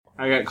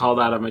I got called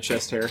out on my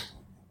chest hair.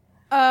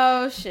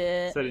 Oh,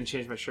 shit. So I didn't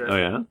change my shirt. Oh,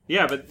 yeah?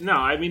 Yeah, but no,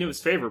 I mean, it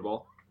was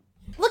favorable.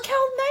 Look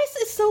how nice.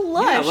 It's so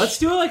lush. Yeah, let's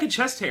do it like a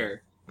chest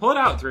hair. Pull it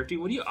out, Thrifty.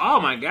 What do you... Oh,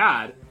 my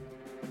God.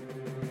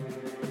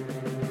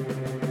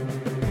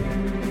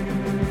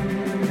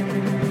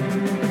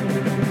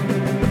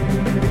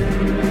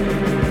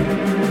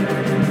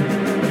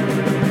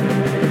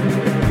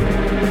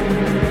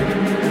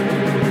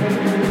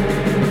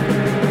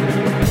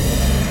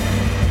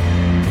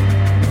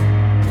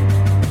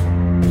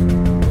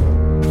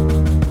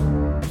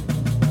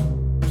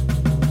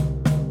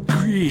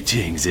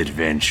 Greetings,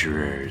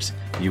 adventurers.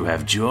 You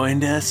have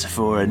joined us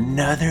for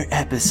another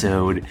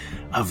episode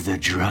of the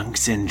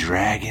Drunks and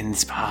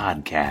Dragons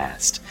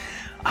podcast.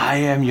 I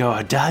am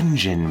your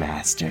dungeon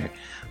master,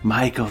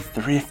 Michael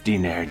Thrifty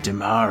Nerd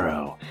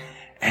Demaro,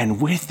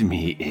 and with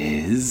me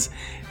is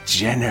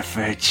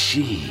Jennifer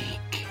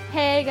Cheek,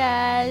 Hey,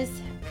 guys.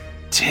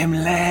 Tim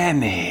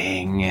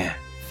Lanning,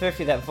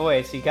 Thrifty, that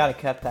voice, you gotta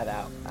cut that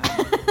out.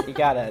 You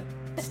gotta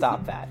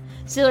stop that.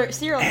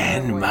 Serial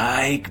and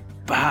Mike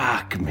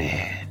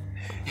Bachman.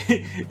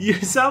 You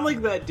sound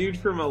like that dude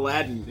from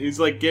Aladdin who's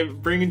like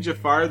bringing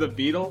Jafar the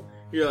beetle.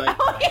 You're like,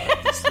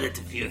 Slit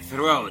a few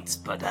throats,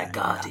 but I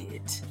got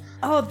it.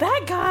 Oh,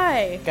 that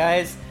guy.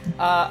 Guys,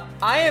 I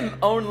am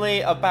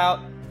only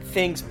about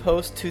things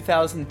post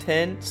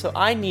 2010, so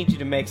I need you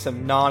to make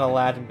some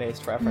non-Aladdin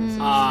based references.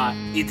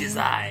 It is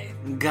I,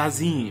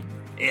 Gazim,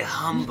 a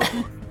humble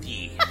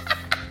thief.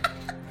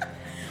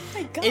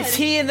 God. Is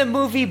he in the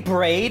movie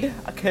Braid?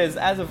 Because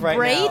as of right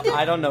Braid? now,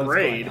 I don't know what's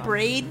Braid? going on.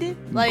 Braid?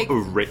 Like,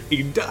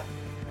 Raid.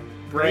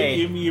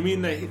 Braid. You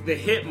mean the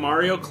hit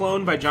Mario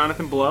clone by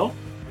Jonathan Blow?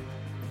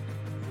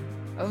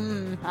 I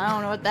don't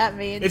know what that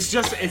means. It's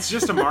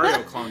just a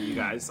Mario clone, you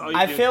guys. All you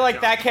I do feel is like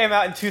jump. that came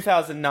out in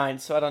 2009,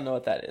 so I don't know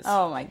what that is.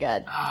 Oh, my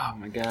God. Oh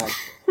my God.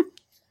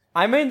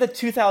 I'm in the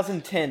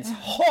 2010s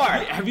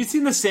hard. Have you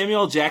seen the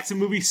Samuel L. Jackson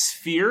movie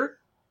Sphere?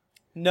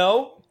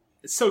 No?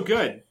 It's so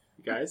good,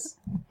 you guys.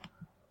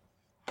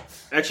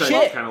 Actually,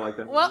 Shit. I kind of like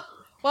that. Well,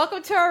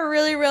 welcome to our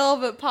really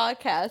relevant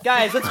podcast.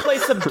 Guys, let's play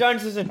some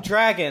Dungeons and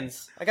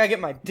Dragons. I gotta get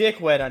my dick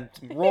wet on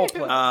some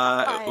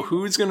roleplay.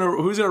 Who's gonna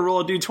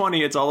roll a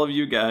d20? It's all of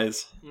you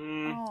guys.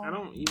 I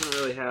don't even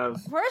really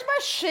have. Where's my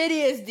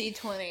shittiest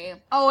D20?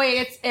 Oh, wait,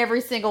 it's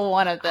every single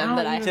one of them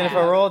that I Jennifer,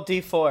 have. roll a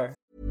d4.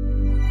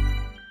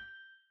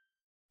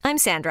 I'm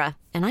Sandra,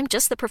 and I'm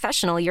just the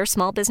professional your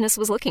small business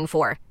was looking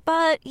for.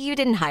 But you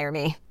didn't hire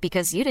me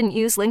because you didn't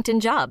use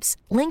LinkedIn Jobs.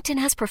 LinkedIn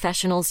has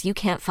professionals you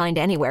can't find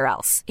anywhere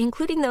else,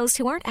 including those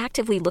who aren't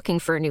actively looking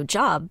for a new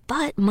job,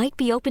 but might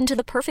be open to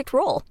the perfect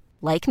role,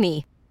 like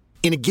me.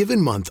 In a given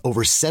month,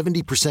 over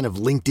 70% of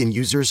LinkedIn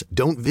users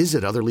don't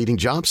visit other leading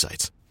job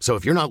sites. So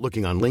if you're not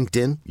looking on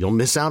LinkedIn, you'll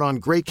miss out on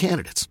great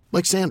candidates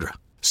like Sandra.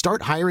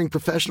 Start hiring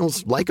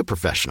professionals like a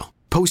professional.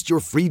 Post your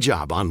free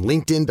job on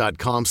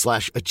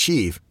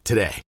linkedin.com/achieve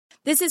today.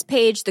 This is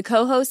Paige, the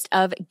co-host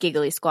of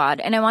Giggly Squad,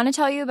 and I want to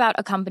tell you about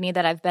a company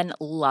that I've been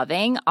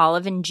loving,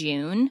 Olive &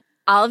 June.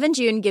 Olive &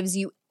 June gives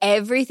you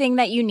everything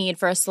that you need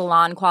for a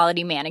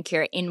salon-quality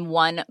manicure in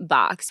one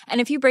box.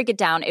 And if you break it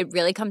down, it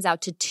really comes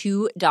out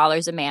to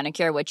 $2 a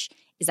manicure, which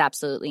is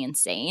absolutely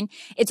insane.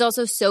 It's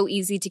also so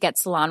easy to get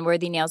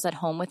salon-worthy nails at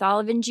home with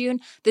Olive & June.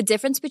 The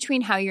difference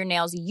between how your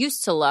nails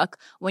used to look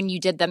when you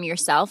did them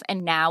yourself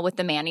and now with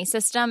the Mani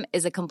system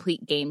is a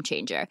complete game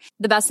changer.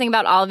 The best thing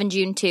about Olive &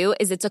 June, too,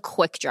 is it's a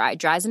quick dry.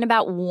 Dries in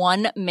about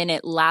 1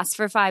 minute, lasts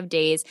for 5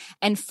 days,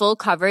 and full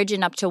coverage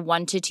in up to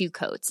 1 to 2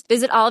 coats.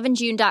 Visit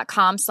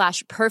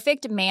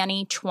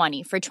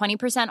oliveandjune.com/perfectmani20 for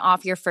 20%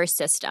 off your first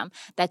system.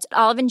 That's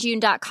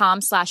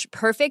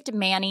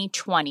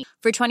oliveandjune.com/perfectmani20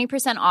 for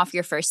 20% off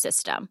your first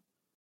system.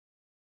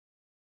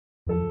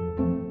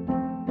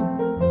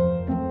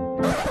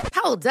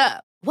 Hold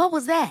up. What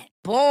was that?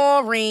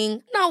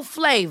 Boring. No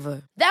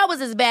flavor. That was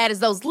as bad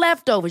as those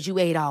leftovers you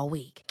ate all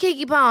week.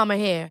 Keke Palmer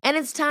here, and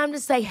it's time to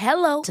say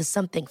hello to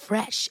something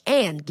fresh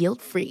and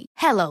guilt-free.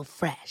 Hello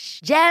Fresh.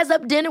 Jazz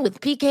up dinner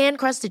with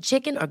pecan-crusted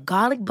chicken or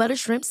garlic butter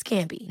shrimp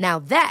scampi. Now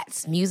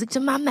that's music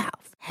to my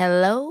mouth.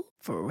 Hello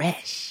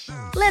Fresh.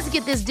 Let's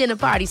get this dinner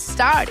party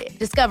started.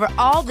 Discover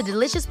all the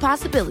delicious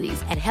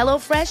possibilities at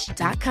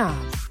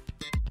hellofresh.com.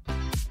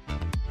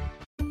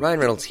 Ryan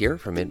Reynolds here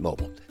from Mint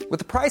Mobile. With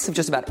the price of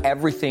just about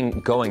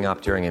everything going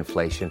up during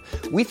inflation,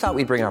 we thought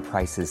we'd bring our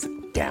prices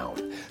down.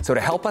 So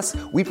to help us,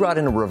 we brought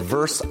in a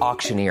reverse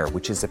auctioneer,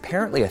 which is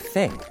apparently a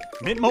thing.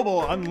 Mint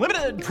Mobile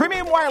Unlimited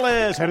Premium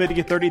Wireless. How to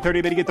get 30,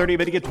 30, bit to get 30,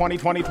 bit to get 20,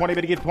 20, 20,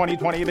 bit to get 20,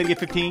 20, bit to get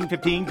 15,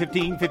 15,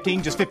 15,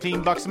 15, just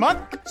 $15 a month?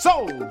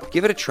 Sold!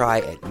 Give it a try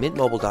at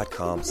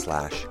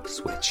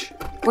mintmobile.com/switch.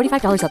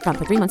 $45 up front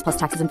for 3 months plus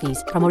taxes and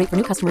fees. Promo rate for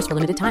new customers for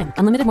limited time.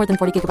 Unlimited more than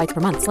 40 gigabytes per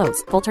month.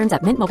 Slows full terms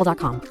at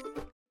mintmobile.com.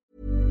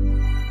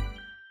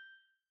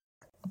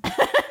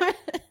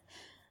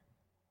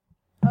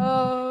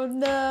 Oh,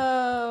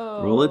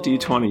 no. Roll a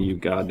d20, you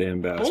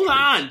goddamn bastard. Hold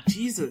on,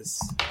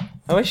 Jesus.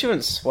 I wish you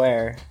wouldn't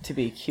swear to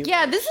be cute.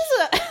 Yeah, this is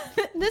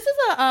This is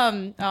a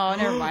Oh,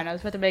 never mind. I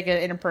was about to make an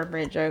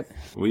inappropriate joke.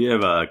 We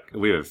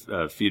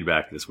have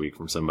feedback this week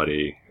from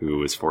somebody who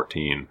was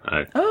 14.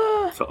 I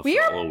felt a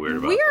little weird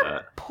about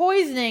that.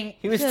 Poisoning.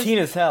 He was teen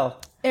as hell.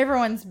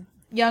 Everyone's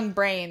young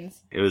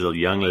brains. It was a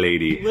young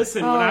lady.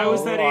 Listen, when I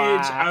was that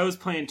age, I was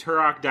playing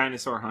Turok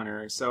Dinosaur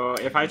Hunter. So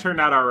if I turned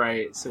out all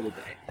right, so did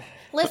they.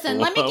 Listen,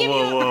 let me give you.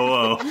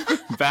 Whoa!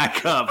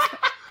 Back up.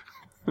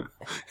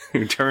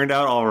 You turned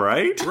out all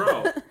right,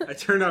 bro. I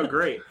turned out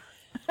great.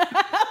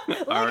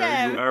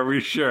 Are we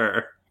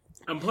sure?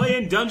 I'm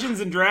playing Dungeons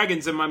and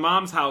Dragons in my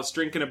mom's house,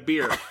 drinking a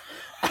beer.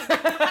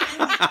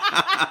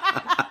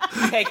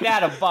 Take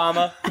that,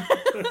 Obama.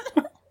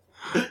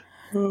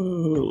 Oh,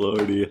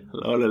 lordy.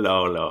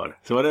 Lord.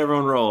 So what did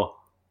everyone roll?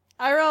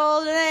 I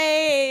rolled an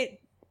 8.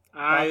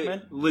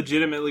 I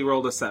legitimately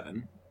rolled a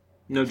 7.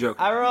 No joke.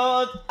 I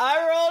rolled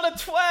a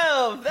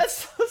 12.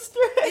 That's so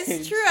strange.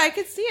 It's true. I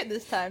could see it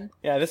this time.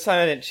 Yeah, this time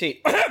I didn't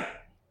cheat.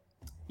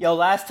 Yo,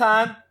 last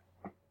time,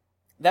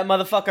 that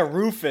motherfucker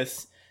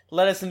Rufus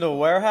led us into a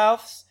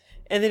warehouse,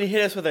 and then he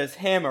hit us with his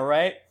hammer,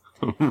 right?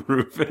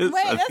 Rufus?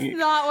 Wait, that's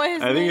not what his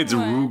name I think it's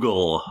was.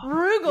 Rugal.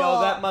 Rugal.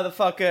 Yo, that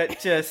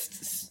motherfucker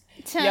just...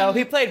 Yo,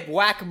 he played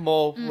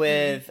whack-a-mole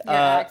with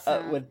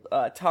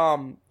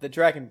Tom the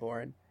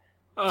Dragonborn.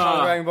 Tom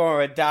the Dragonborn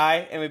would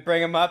die, and we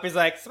bring him up. He's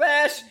like,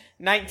 smash!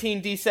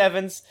 19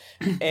 D7s.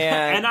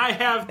 And I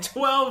have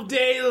 12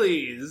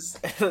 dailies.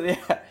 Yeah.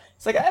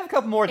 It's like, I have a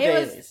couple more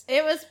dailies.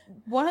 It was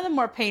one of the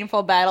more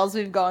painful battles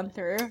we've gone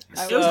through. It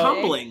was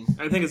humbling.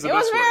 I think it's the it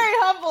best was very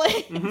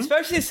humbling. Mm-hmm.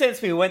 Especially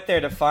since we went there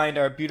to find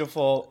our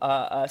beautiful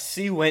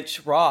sea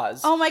winch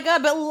Roz. Oh my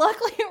god, but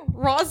luckily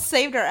Roz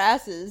saved our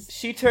asses.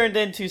 She turned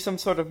into some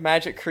sort of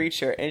magic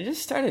creature and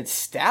just started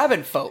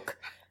stabbing folk.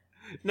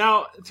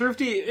 Now,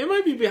 Thrifty, it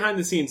might be behind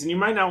the scenes, and you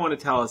might not want to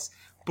tell us,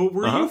 but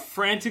were you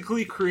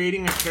frantically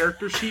creating a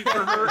character sheet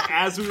for her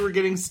as we were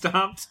getting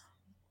stomped?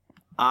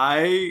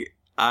 I'm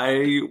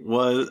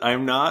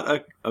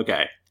not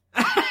okay.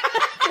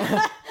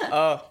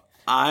 Oh.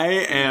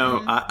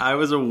 I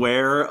was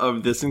aware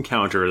of this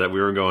encounter that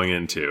we were going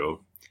into.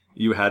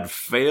 You had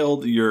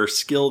failed your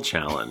skill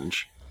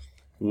challenge,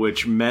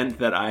 which meant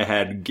that I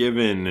had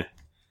given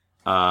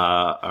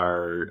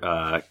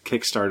our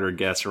Kickstarter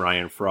guest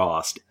Ryan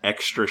Frost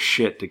extra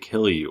shit to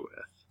kill you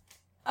with.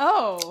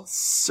 Oh.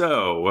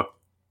 So,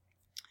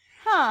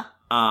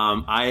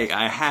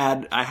 I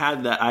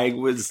had that. I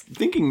was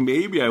thinking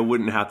maybe I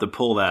wouldn't have to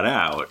pull that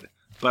out,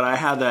 but I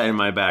had that in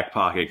my back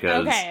pocket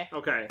because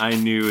Okay. I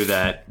knew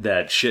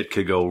that shit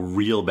could go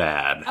real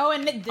bad. Oh,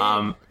 and it did.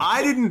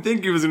 I didn't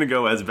think it was going to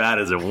go as bad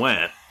as it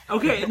went.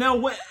 Okay, now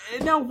what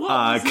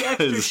was the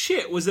extra 'cause-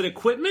 shit? Was it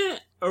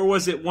equipment? Or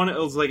was it one? It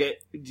was like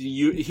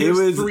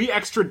here's 3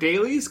 extra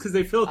dailies because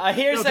they filled.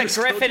 Here's a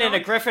Griffin and a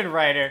Griffin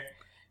Rider.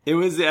 It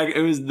was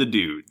the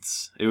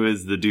dudes. It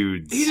was the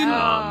dudes. He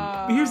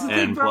didn't. Here's the thing,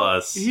 and bro.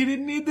 plus, He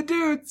didn't need the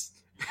dudes.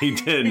 he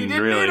didn't need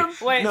really. them.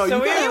 Wait, No, so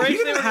you we gotta- you originally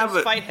didn't were have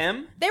going to a- fight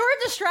him? They were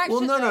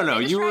distractions. Well, no.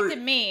 They You were-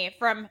 distracted me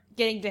from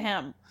getting to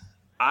him.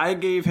 I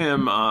gave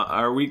him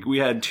we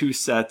had 2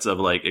 sets of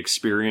like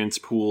experience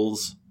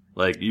pools.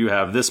 Like you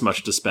have this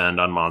much to spend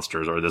on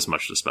monsters or this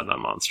much to spend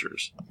on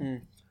monsters.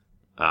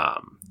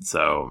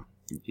 So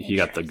he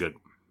got the good,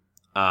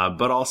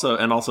 but also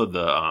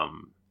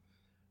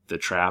the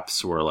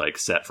traps were like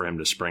set for him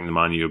to spring them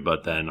on you,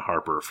 but then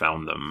Harper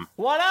found them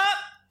What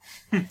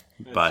up?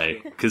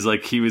 because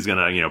like he was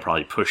gonna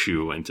probably push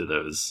you into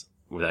those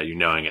without you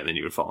knowing it, and then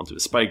you would fall into a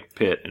spike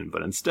pit,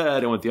 but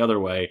instead it went the other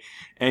way,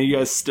 and you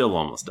guys still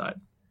almost died.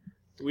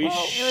 We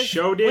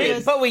sure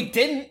did. But we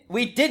didn't.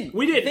 We didn't.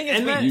 We did. The thing is,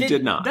 And we that- You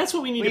did not. That's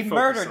what we need We to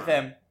focus murdered on.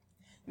 them.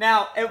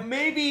 Now, it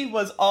maybe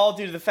was all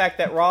due to the fact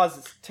that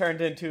Roz turned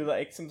into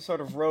like some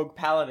sort of rogue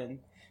paladin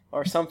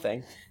or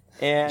something.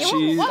 And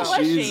What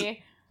was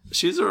she?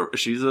 She's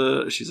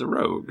a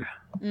rogue.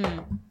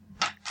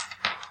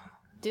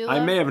 Dula? I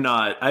may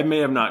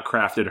have not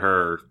crafted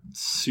her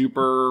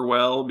super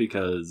well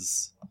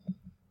because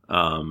I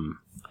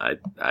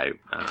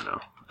don't know.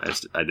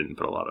 I didn't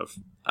put a lot of.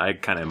 I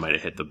kind of might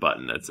have hit the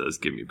button that says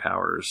 "Give me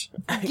powers"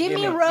 Give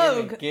me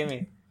rogue. Give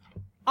me.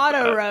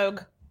 Auto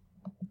rogue.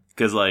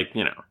 because,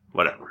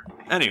 whatever.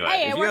 Anyway,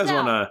 Hey, it if you guys worked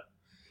out. want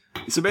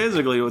to, so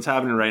basically, what's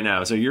happening right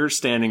now? So you're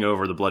standing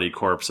over the bloody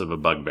corpse of a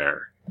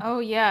bugbear, Oh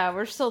yeah,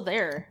 we're still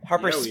there.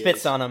 Harper Yeah, we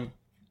spits is. on him.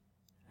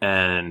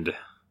 and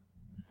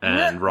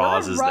We're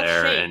Roz in is rough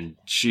there, shape. and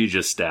she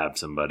just stabbed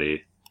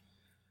somebody.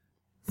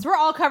 So we're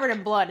all covered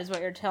in blood, is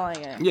what you're telling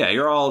it. Yeah,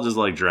 you're all just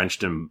like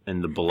drenched in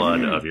the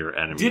blood of your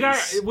enemies. Did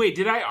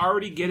I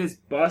already get his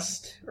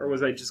bust, or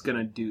was I just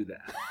gonna do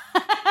that?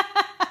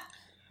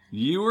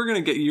 You were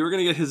gonna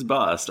get his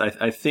bust.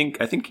 I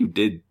think you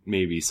did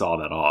maybe saw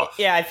that off.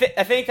 Yeah, I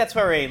think that's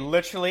where we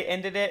literally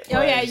ended it.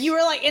 Oh yeah, was you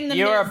were like in the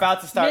you were mid-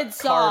 about to start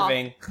mid-saw.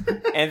 carving,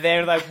 and they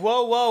were like,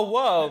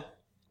 "Whoa!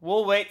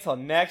 We'll wait till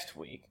next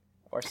week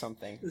or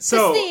something."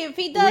 So to see if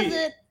he does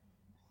it.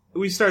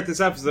 we start this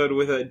episode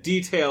with a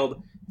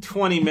detailed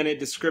 20-minute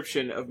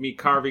description of me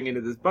carving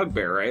into this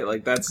bugbear, right?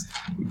 Like that's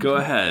Go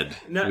ahead.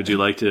 No. Would you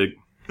like to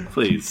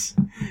Please.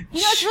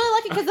 You know, it's really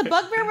lucky because the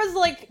Bugbear was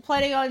like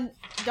planning on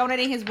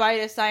donating his body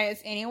to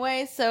science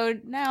anyway, so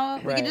now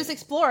we can just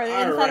explore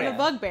the inside of a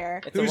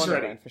Bugbear. It's Who's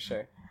ready for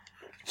sure?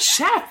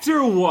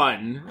 Chapter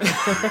 1.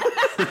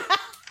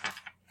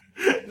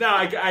 No,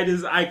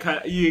 I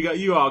cut.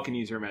 You all can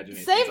use your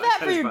imagination. Save that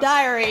for your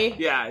diary.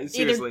 Yeah,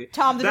 seriously. Either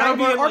Tom the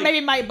Dragonborn or maybe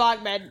Mike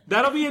Bachman.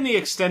 That'll be in the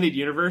extended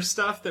universe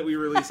stuff that we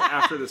release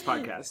after this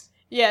podcast.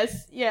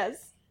 Yes.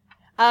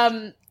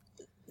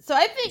 So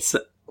I think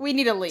we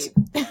need to leave.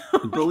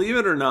 Believe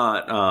it or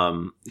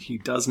not, he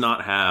does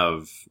not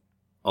have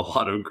a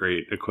lot of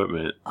great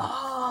equipment.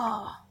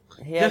 Oh.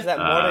 He has that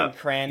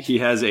Mordenkrad. He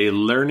has a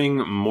learning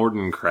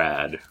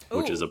Mordenkrad,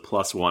 which is a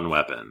 +1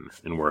 weapon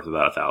and worth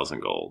about 1,000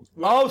 gold.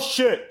 Oh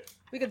shit!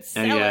 We could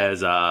sell And he it.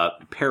 has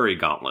parry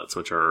gauntlets,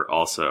 which are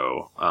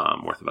also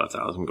worth about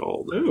 1,000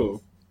 gold.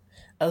 Ooh.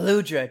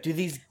 Aludra, do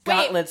these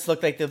gauntlets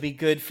look like they'll be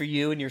good for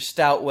you and your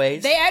stout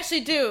ways? They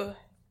actually do.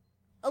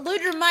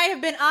 Aludra might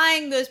have been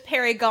eyeing those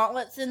parry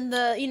gauntlets in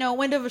the,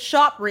 window of a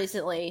shop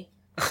recently.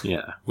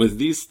 Yeah. With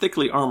these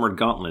thickly armored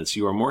gauntlets,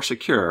 you are more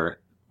secure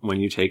when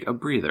you take a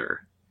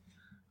breather.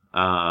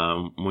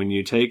 When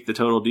you take the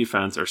total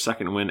defense or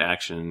second wind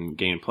action,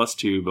 gain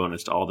 +2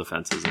 bonus to all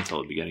defenses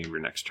until the beginning of your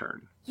next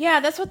turn.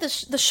 Yeah, that's what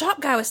the shop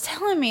guy was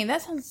telling me.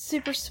 That sounds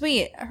super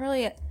sweet.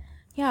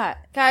 Yeah.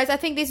 Guys, I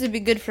think these would be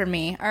good for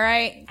me,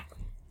 alright?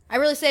 I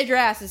really saved your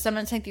asses, so I'm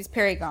gonna take these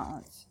parry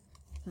gauntlets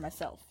for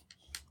myself.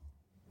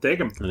 Take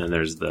them. And then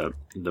there's the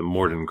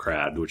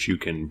Mordenkrad, which you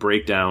can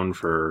break down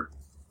for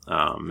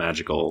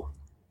magical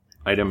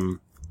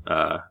item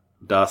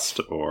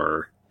dust,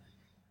 or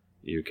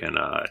you can,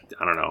 I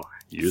don't know,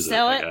 use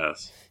Sell it, it? I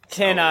guess.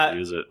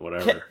 Use it,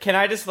 whatever. Can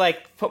I just,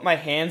 put my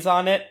hands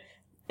on it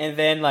and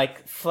then,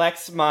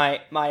 flex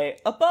my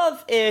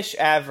above-ish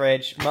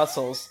average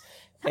muscles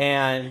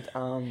and,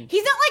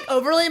 He's not,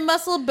 overly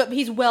muscled, but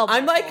he's well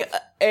muscled. I'm like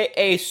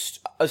a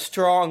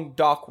strong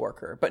dock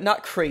worker, but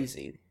not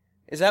crazy.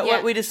 Is that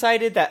what we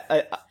decided?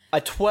 That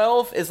a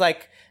 12 is,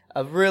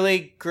 a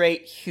really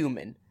great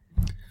human?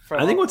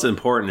 I think what's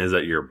important is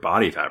that your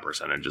body fat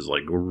percentage is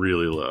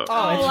really low.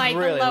 Oh, it's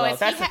really the low. lowest.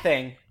 That's the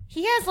thing.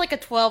 He has a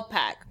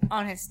 12-pack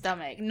on his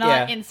stomach,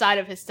 not inside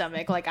of his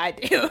stomach like I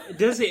do.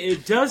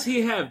 Does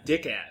he have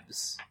dick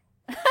abs?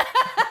 This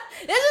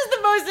is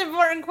the most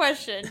important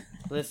question.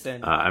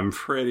 Listen. I'm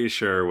pretty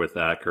sure with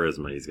that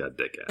charisma, he's got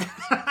dick abs.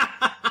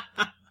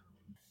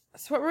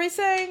 So what were we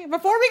saying?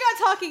 Before we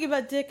got talking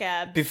about dick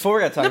abs. Before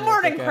we got talking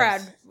about dick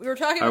abs. We were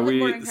talking about the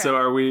Mordenkrad. So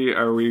are we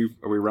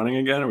running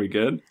again? Are we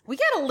good? We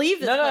gotta leave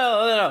this.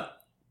 No.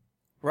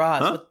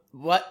 Roz,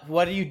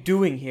 what are you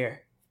doing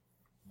here?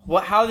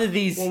 How did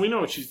these we know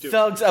what she's doing.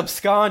 thugs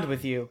abscond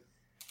with you?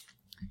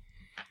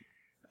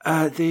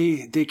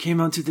 They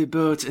came onto the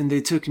boat and they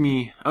took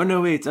me. Oh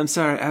no, wait, I'm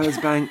sorry. I was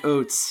buying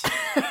oats.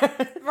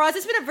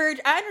 Roz,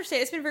 I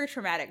understand, it's been very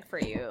traumatic for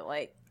you.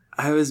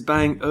 I was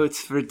buying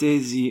oats for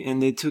Daisy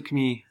and they took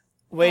me.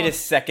 Wait a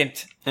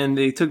second. And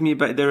they took me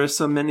by, there were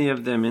so many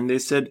of them, and they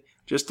said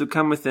just to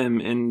come with them,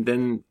 and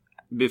then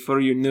before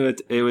you knew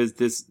it,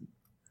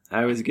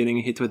 I was getting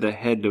hit with a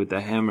head with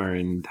a hammer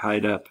and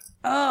tied up.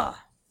 Ugh,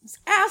 this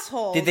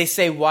asshole. Did they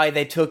say why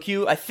they took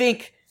you? I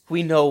think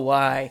we know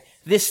why.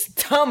 This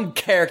Tum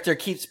character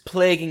keeps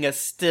plaguing us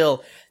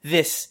still.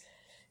 This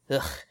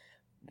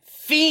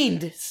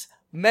fiend's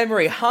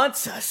memory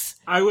haunts us.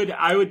 I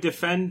would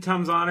defend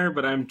Tum's honor,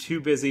 but I'm too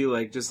busy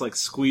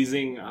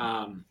squeezing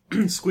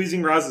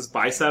squeezing Roz's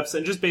biceps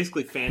and just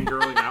basically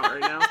fangirling out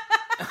right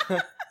now.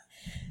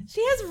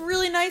 She has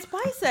really nice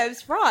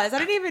biceps, Roz. I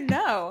didn't even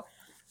know.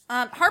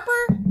 Harper,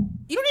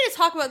 you don't need to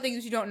talk about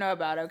things you don't know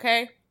about,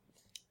 okay?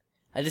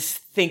 I just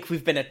think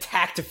we've been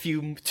attacked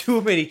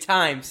too many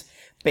times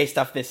based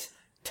off this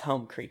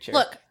Tum creature.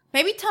 Look,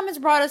 maybe Tum has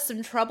brought us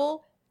some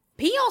trouble.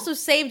 But he also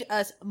saved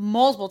us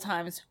multiple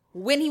times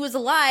when he was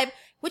alive,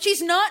 which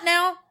he's not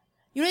now.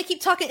 You want to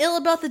keep talking ill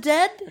about the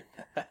dead?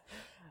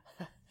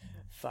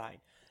 Fine.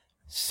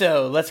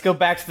 So, let's go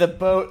back to the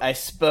boat, I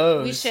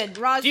suppose. We should.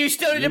 Roz, do you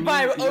still need to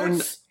buy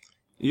oats?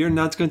 You're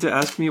not going to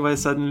ask me why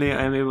suddenly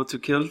I am able to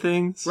kill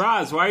things?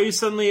 Roz, why are you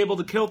suddenly able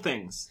to kill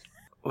things?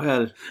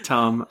 Well,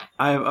 Tom,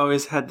 I have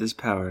always had this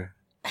power.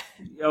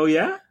 Oh,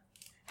 yeah?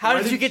 How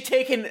did you get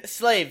taken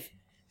slave?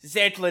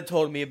 Xantlan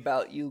told me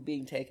about you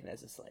being taken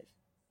as a slave.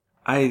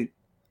 I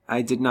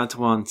did not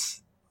want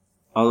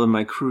all of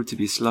my crew to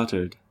be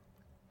slaughtered.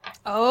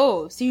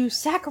 Oh, so you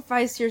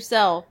sacrificed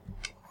yourself.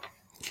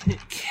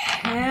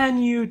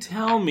 Can you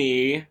tell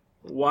me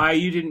why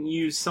you didn't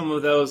use some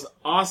of those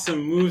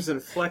awesome moves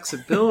and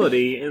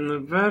flexibility in the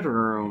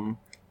bedroom?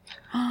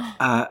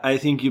 I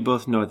think you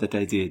both know that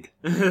I did.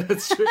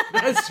 That's true.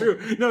 That's true.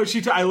 No,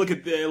 I look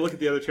at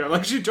the other two. I'm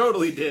like, she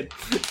totally did.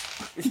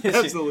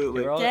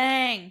 Absolutely.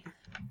 Dang.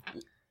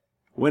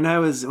 When I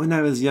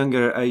was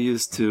younger, I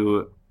used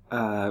to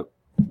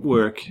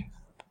work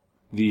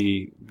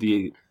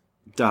the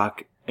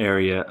dock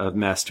area of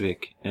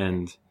Mastwick,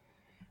 and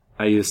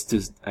I used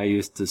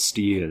to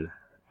steal,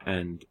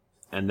 and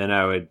then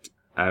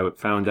I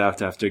found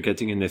out after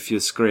getting in a few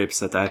scrapes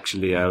that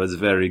actually I was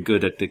very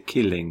good at the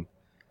killing.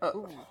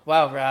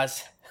 Wow,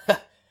 Roz.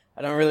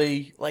 I don't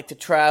really like to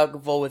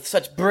travel with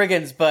such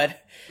brigands,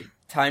 but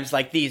times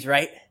like these,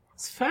 right?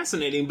 It's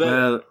fascinating, but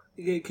Well,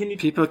 can you?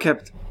 people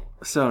kept.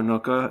 So no,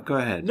 go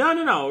ahead.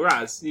 No,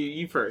 Roz,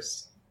 you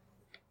first.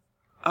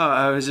 Oh,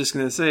 I was just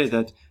gonna say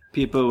that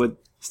people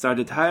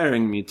started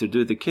hiring me to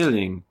do the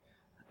killing,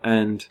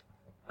 and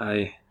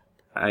I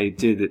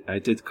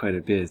did quite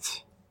a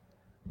bit.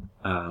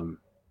 And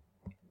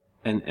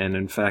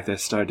in fact, I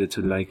started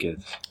to like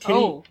it.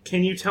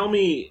 Can you tell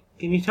me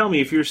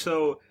if you're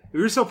so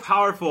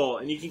powerful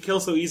and you can kill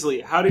so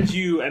easily, how did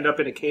you end up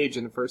in a cage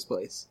in the first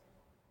place?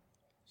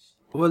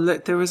 Well,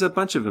 there was a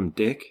bunch of them,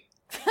 Dick.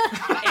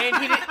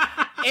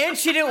 And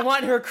she didn't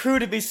want her crew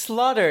to be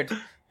slaughtered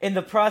in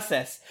the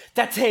process.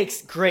 That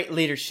takes great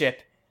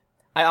leadership.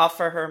 I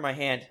offer her my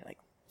hand. Like,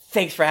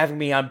 thanks for having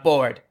me on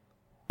board,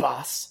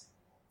 boss.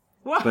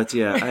 What? But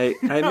yeah,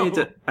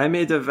 I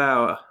made a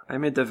vow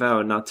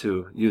not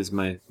to use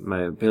my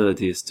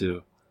abilities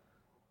to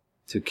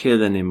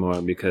kill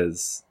anymore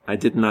because I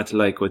did not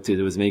like what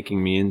it was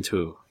making me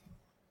into.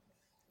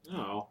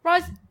 Oh,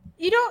 Roz,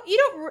 you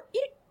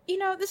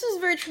know, this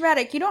is very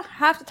traumatic. You don't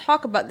have to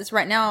talk about this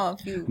right now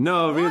if you.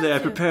 No, really, I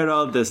prepared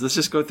all of this. Let's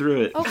just go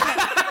through it. Okay.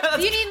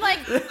 Do you need like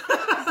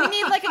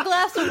a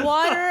glass of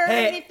water or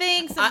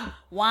anything? Some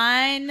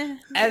wine?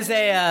 As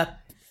a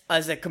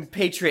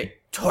compatriot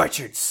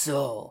tortured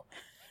soul,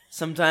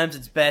 sometimes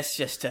it's best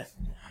just to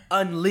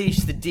unleash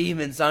the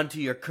demons onto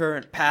your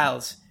current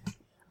pals.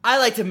 I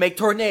like to make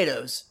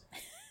tornadoes.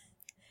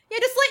 Yeah,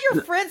 just let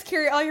your friends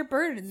carry all your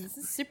burdens. This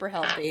is super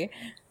healthy.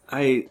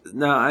 I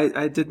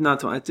did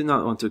not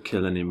want to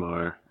kill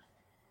anymore.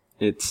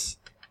 It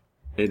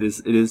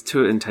is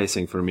too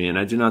enticing for me, and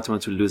I do not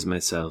want to lose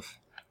myself.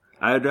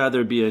 I'd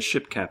rather be a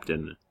ship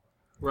captain.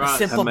 A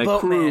simple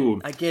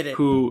boatman. I get it.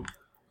 Who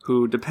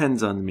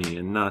depends on me,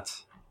 and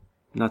not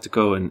to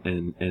go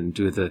and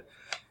do the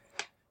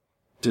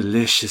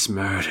delicious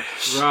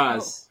murders.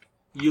 Roz,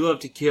 you love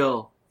to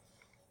kill.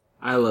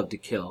 I love to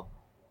kill.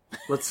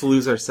 Let's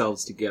lose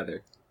ourselves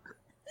together.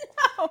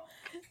 No.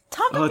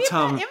 Tom, don't be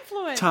that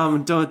influence.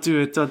 Tom, don't do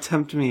it. Don't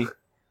tempt me.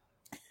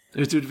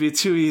 It would be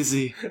too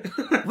easy.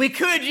 We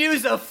could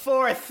use a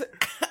fourth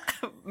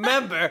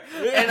member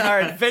in our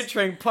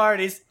adventuring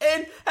parties,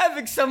 and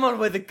having someone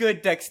with a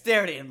good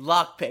dexterity and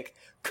lockpick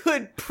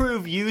could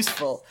prove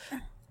useful.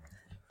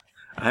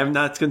 I'm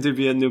not going to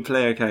be a new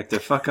player character.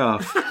 Fuck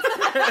off.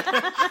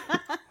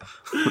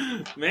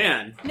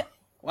 Man. No.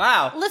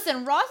 Wow.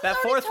 Listen, Ross. That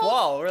fourth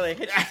wall really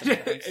hit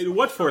you.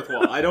 What fourth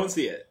wall? I don't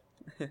see it.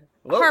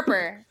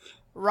 Harper.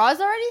 Roz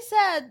already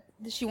said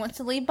that she wants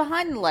to leave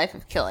behind the life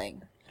of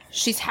killing.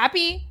 She's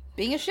happy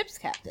being a ship's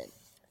captain.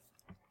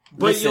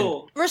 But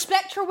you'll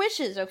respect her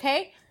wishes,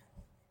 okay?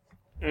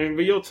 But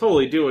you'll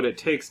totally do what it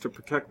takes to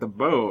protect the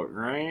boat,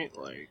 right?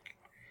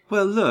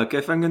 Well, look,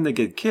 if I'm going to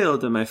get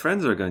killed and my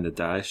friends are going to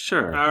die,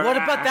 sure. What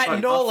about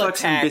that Knoll I'll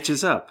attack? fuck some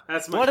bitches up.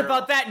 What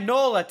about that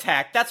Knoll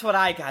attack? That's what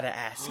I gotta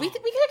ask. We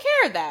took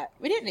care of that.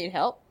 We didn't need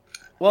help.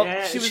 Well,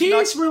 yeah,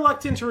 she's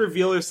reluctant to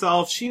reveal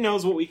herself. She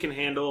knows what we can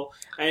handle.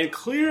 And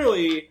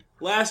clearly,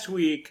 last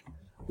week,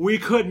 we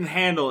couldn't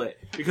handle it.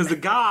 Because the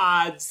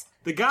gods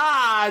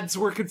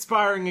were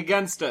conspiring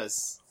against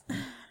us.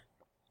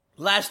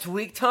 Last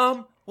week,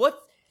 Tom?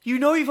 What? You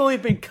know you've only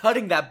been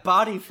cutting that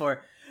body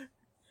for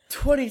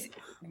 20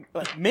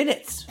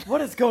 minutes.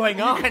 What is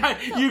going on?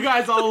 You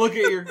guys all look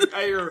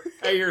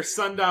at your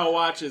sundial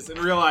watches and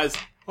realize,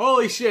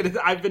 holy shit,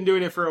 I've been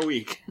doing it for a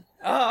week.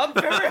 Oh, I'm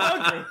very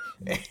hungry.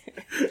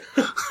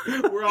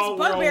 We're all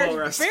well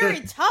rested. Very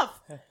tough.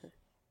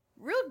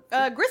 Real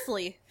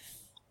gristly.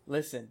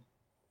 Listen,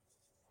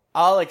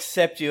 I'll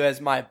accept you as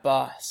my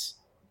boss,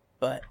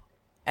 but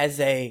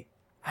I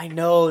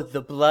know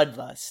the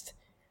bloodlust.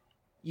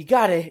 You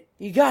gotta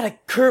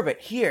curb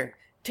it. Here,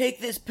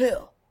 take this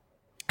pill.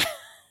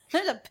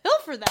 There's a pill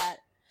for that.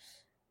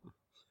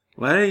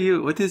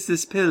 What is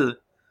this pill?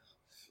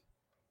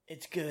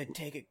 It's good.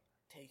 Take it.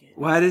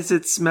 Why does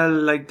it smell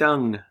like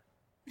dung?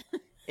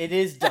 It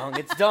is dung.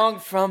 It's dung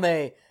from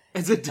a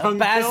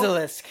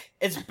basilisk. Pill?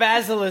 It's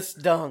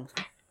basilisk dung.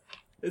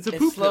 It's a it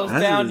poop slows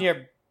pill. down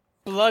your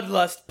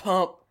bloodlust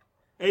pump.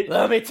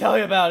 Let me tell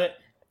you about it.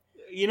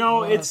 You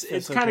know,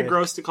 it's kind of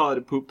gross to call it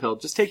a poop pill.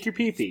 Just take your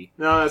pee-pee.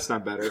 No, that's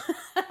not better.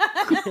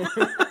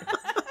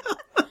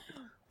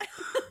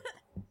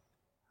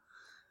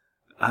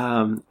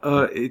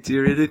 Do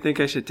you really think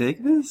I should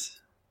take this?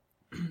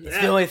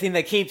 It's the only thing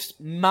that keeps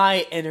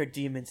my inner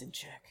demons in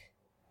check.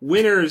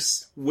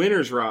 Winners,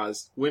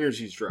 Roz. Winners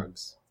use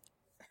drugs.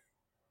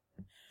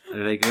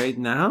 Like right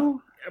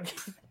now?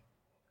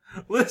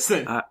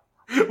 Listen,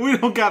 we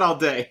don't got all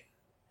day.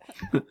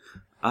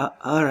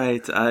 All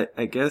right,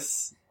 I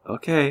guess.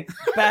 Okay.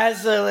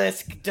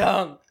 Basilisk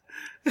dung.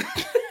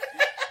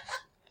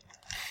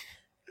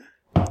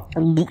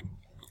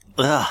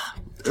 Ugh.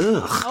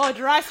 Oh,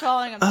 dry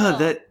swallowing a pill.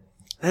 Oh,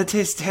 that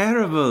tastes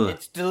terrible.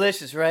 It's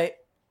delicious, right?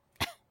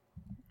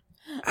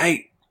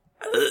 I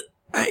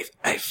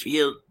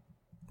feel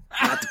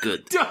not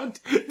good. Don't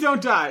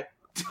die.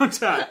 Don't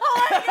die.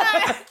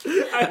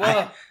 Oh my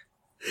god!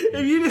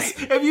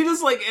 If you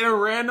just like in a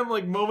random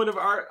like moment of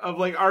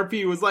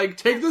RP was like,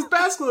 take this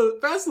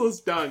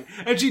basilisk dung,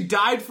 and she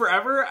died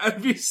forever,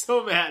 I'd be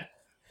so mad.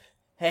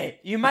 Hey,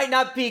 you might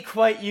not be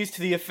quite used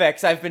to the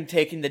effects. I've been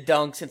taking the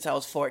dung since I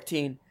was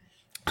 14.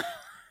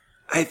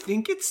 I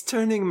think it's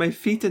turning my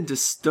feet into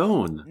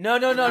stone. No.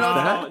 It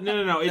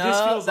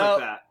just feels like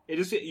that. It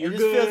just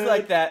feels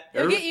like that.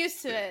 You'll get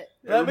used to it.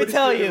 Let me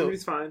tell you,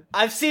 everybody's fine.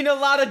 I've seen a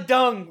lot of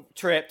dung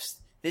trips.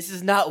 This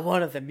is not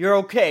one of them. You're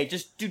okay.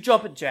 Just do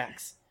jumping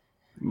jacks.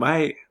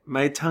 My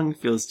tongue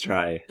feels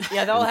dry.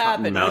 Yeah, that'll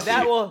happen.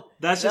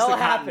 That's just a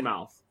cotton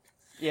mouth.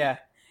 Yeah.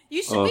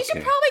 We should probably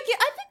get.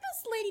 I think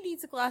this lady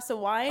needs a glass of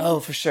wine. Oh,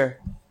 for sure.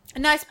 A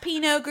nice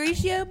Pinot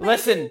Grigio. Maybe?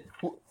 Listen,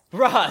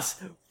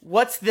 Roz,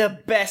 what's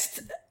the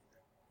best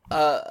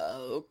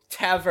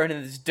tavern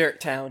in this dirt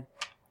town?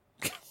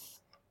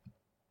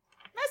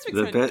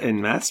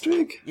 In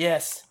Maastricht?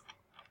 Yes.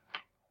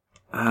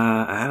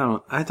 I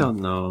don't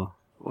know.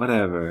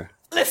 Whatever.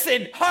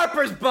 Listen,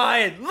 Harper's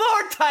buying!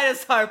 Lord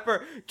Titus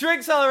Harper!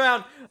 Drinks all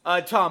around.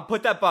 Tom,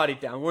 put that body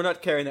down. We're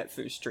not carrying that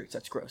through the streets.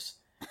 That's gross.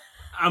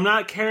 I'm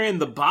not carrying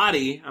the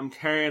body. I'm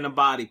carrying a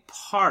body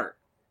part.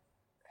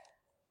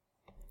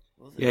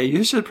 Yeah,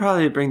 you should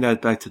probably bring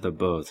that back to the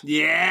boat.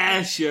 Yeah,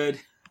 I should.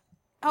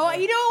 Oh,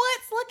 you know what?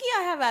 It's lucky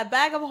I have a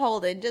bag of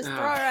holding. Just throw it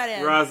right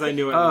in. Roz, I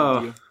knew I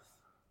needed you.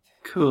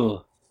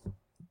 Cool.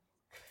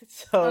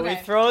 So we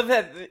throw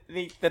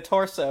the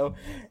torso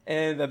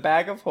in the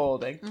bag of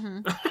holding.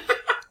 Mm-hmm.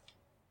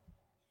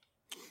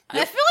 I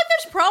feel like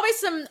there's probably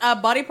some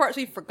body parts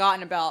we've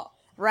forgotten about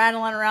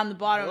rattling around the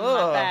bottom of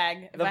my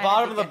bag. The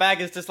bottom of the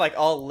bag is just like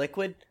all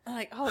liquid.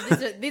 Like, oh,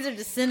 these are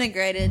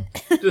disintegrated.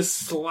 Just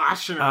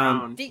sloshing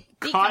around.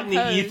 Caught in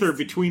the ether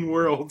between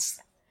worlds.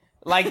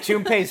 Like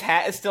Junpei's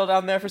hat is still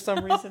down there for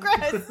some reason.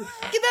 Gross. Get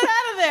that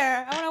out of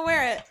there. I want to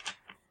wear it.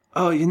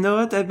 Oh, you know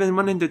what? I've been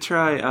wanting to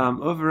try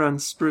over on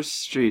Spruce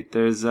Street.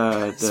 There's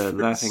the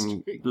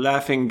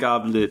Laughing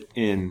Goblet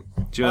Inn.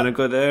 Do you want to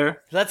go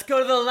there? Let's go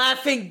to the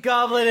Laughing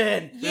Goblet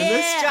Inn. Yeah.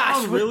 This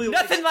Josh, really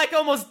nothing like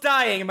almost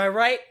dying. Am I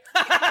right?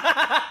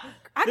 I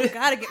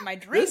gotta get my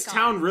drink. This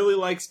town really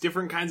likes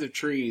different kinds of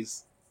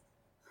trees.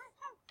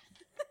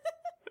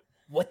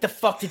 What the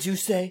fuck did you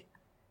say?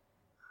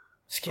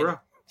 Just kidding.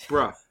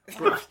 Bruh.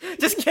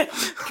 Just kidding.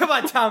 Come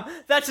on, Tom.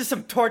 That's just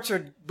some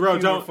tortured. Bro,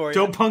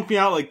 don't punk me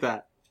out like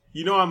that.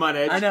 You know I'm on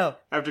edge. I know.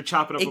 After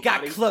chopping up It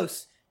got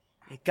close.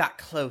 It got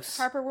close.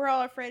 Harper, we're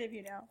all afraid of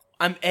you now.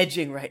 I'm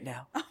edging right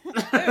now.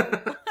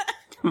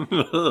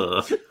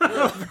 Bro.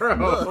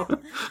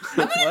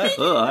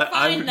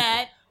 Find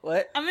that.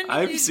 What?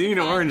 I've seen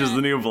Orange is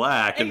the New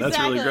Black, and that's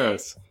really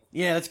gross.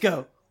 Yeah, let's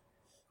go.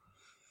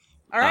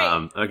 All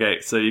right.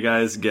 Okay, so you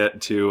guys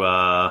get to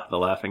the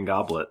Laughing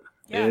Goblet.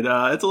 Yeah.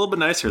 It's a little bit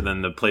nicer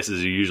than the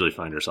places you usually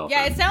find yourself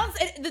Yeah, in. it sounds.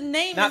 The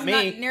name Not is me.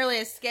 not nearly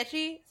as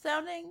sketchy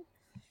sounding.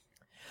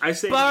 I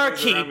say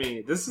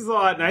Barkeep. This is a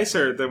lot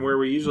nicer than where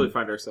we usually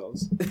find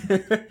ourselves.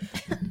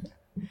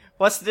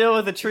 What's the deal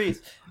with the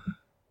trees?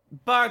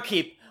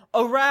 Barkeep,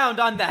 around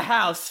on the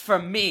house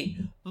from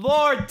me,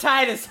 Lord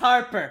Titus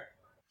Harper.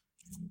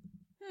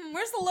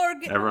 Where's the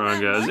Lord getting Everyone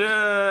that goes, money?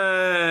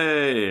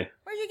 yay!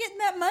 Where's you getting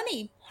that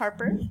money,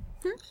 Harper?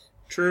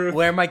 True.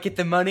 Where might get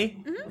the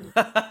money?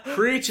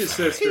 Preach it,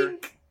 sister.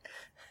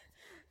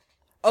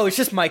 Oh, it's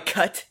just my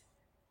cut.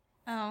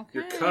 Okay.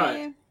 Your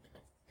cut.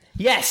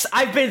 Yes,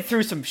 I've been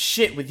through some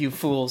shit with you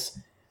fools.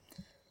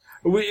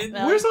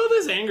 Where's all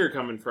this anger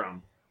coming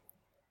from?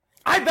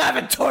 I'm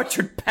having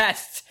tortured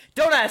pests.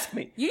 Don't ask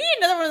me. You need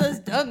another one of those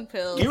dung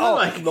pills.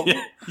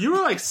 You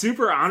were like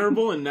super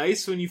honorable and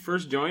nice when you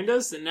first joined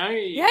us, and now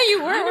you're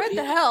you were. What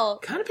the hell?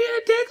 Kind of being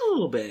a dick a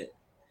little bit.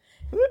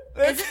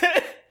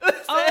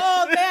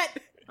 Oh, that.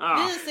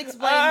 This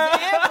explains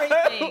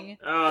everything.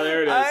 Oh,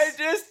 there it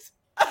is.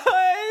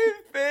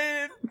 I've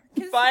been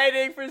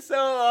fighting for so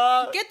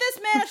long. Get this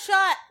man a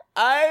shot.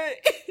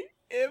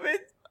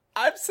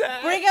 I'm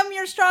sad. Bring him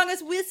your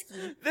strongest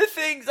whiskey. The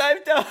things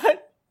I've done.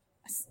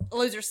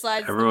 Loser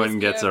slides. Everyone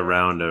gets a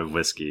round of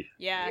whiskey.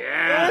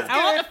 Yeah.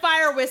 I want the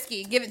fire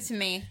whiskey. Give it to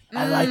me.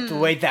 I like the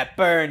way that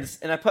burns,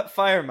 and I put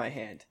fire in my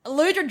hand.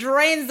 Loser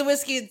drains the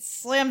whiskey and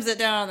slams it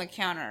down on the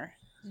counter.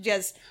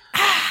 Just.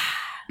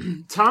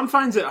 Tom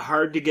finds it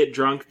hard to get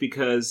drunk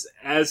because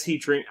as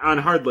he on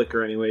hard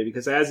liquor anyway,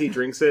 because as he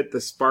drinks it,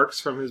 the sparks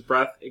from his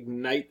breath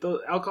ignite the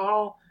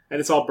alcohol, and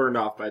it's all burned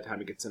off by the time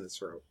it gets in his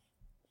throat.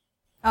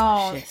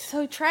 Oh, it's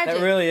so tragic.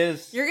 That really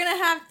is. You're gonna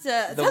have to.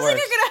 Sounds The like worst.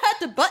 you're gonna have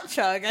to butt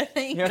chug. I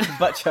think. You have to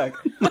butt chug.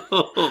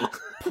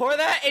 Pour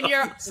that in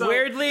your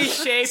weirdly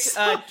shaped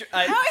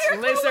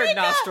lizard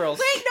nostrils.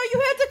 Wait, no,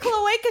 you have to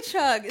cloaca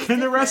chug. It's Can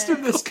the rest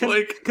of different.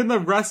 this can the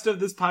rest of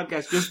this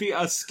podcast just be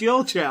a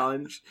skill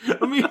challenge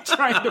of me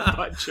trying to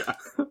butt chug?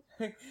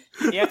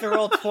 You have to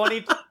roll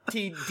 20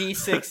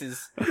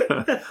 D6s.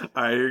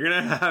 Alright, you're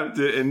gonna have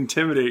to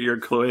intimidate your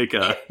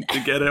cloaca to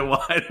get it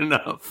wide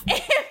enough.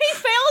 If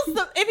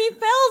he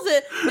fails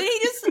it, then he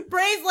just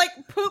sprays like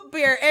poop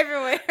beer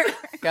everywhere.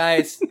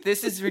 Guys,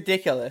 this is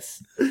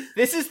ridiculous.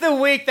 This is the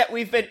week that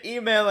we've been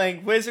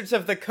emailing Wizards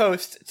of the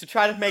Coast to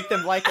try to make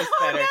them like us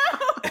better.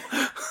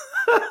 No.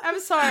 I'm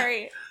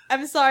sorry.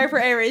 I'm sorry for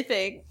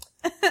everything.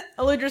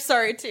 Eludra's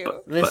sorry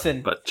too.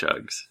 Listen. Butt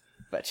chugs.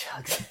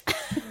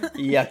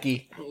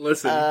 Yucky.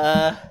 Listen.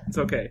 It's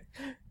okay.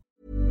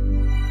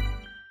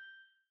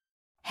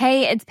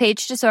 Hey, it's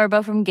Paige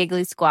DeSorbo from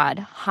Giggly Squad.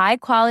 High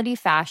quality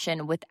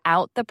fashion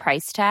without the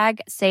price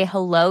tag. Say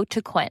hello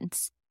to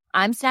Quince.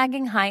 I'm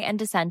snagging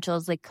high-end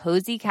essentials like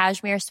cozy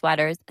cashmere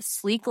sweaters,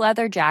 sleek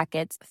leather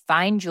jackets,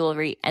 fine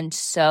jewelry, and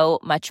so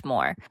much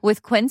more.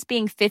 With Quince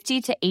being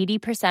 50 to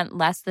 80%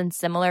 less than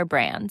similar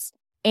brands.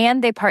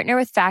 And they partner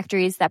with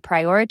factories that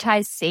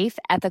prioritize safe,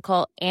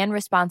 ethical, and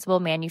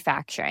responsible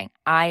manufacturing.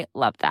 I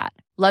love that.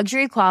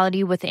 Luxury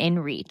quality within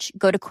reach.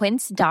 Go to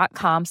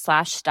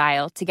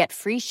quince.com/style to get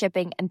free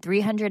shipping and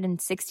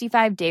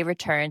 365-day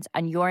returns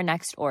on your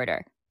next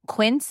order.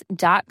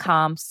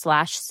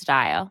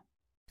 Quince.com/style.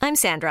 I'm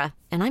Sandra,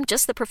 and I'm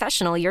just the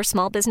professional your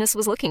small business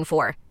was looking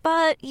for.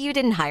 But you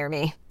didn't hire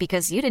me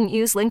because you didn't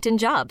use LinkedIn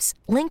Jobs.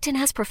 LinkedIn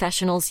has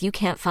professionals you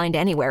can't find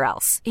anywhere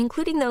else,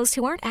 including those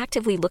who aren't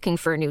actively looking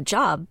for a new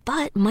job,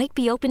 but might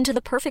be open to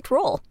the perfect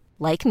role,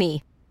 like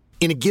me.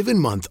 In a given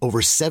month, over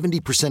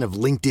 70% of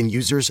LinkedIn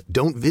users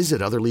don't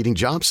visit other leading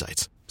job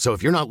sites. So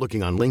if you're not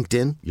looking on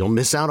LinkedIn, you'll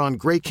miss out on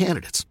great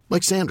candidates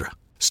like Sandra.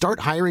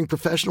 Start hiring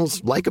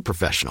professionals like a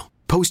professional.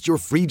 Post your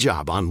free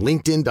job on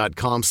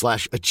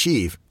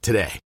linkedin.com/achieve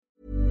today.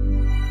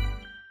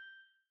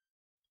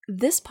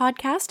 This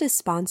podcast is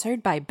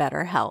sponsored by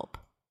BetterHelp.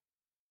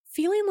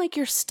 Feeling like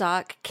you're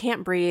stuck,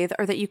 can't breathe,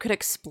 or that you could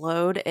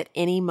explode at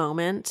any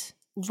moment?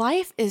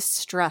 Life is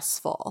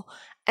stressful.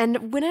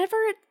 And whenever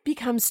it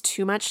becomes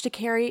too much to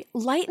carry,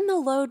 lighten the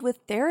load with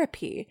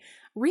therapy.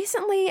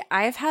 Recently,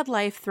 I've had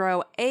life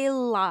throw a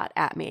lot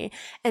at me,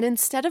 and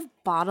instead of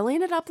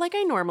bottling it up like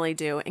I normally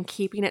do and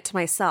keeping it to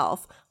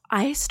myself,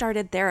 I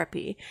started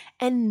therapy,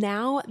 and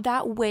now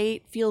that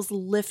weight feels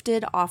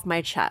lifted off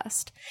my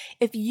chest.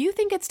 If you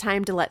think it's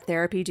time to let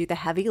therapy do the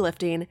heavy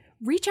lifting,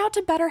 reach out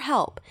to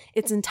BetterHelp.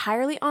 It's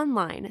entirely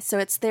online, so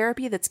it's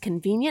therapy that's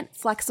convenient,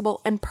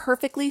 flexible, and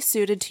perfectly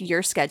suited to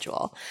your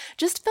schedule.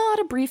 Just fill out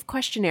a brief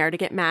questionnaire to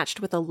get matched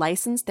with a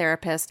licensed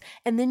therapist,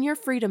 and then you're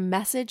free to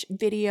message,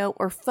 video,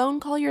 or phone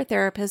call your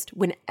therapist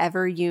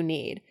whenever you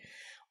need.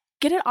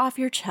 Get it off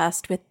your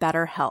chest with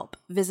BetterHelp.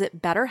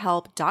 Visit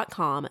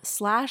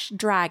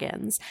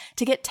betterhelp.com/dragons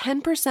to get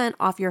 10%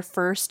 off your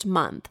first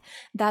month.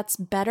 That's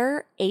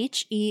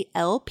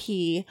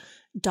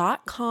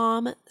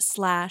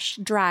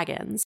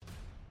betterhelp.com/dragons.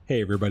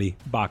 Hey everybody,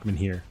 Bachman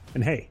here.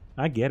 And hey,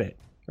 I get it.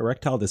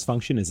 Erectile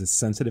dysfunction is a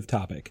sensitive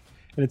topic,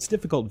 and it's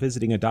difficult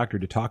visiting a doctor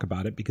to talk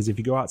about it because if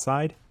you go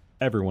outside,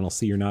 everyone will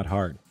see you're not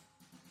hard.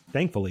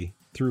 Thankfully,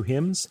 through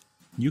HIMS,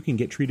 you can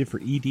get treated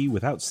for ED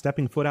without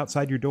stepping foot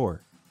outside your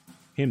door.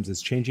 HIMS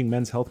is changing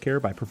men's healthcare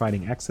by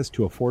providing access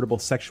to affordable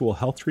sexual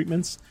health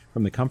treatments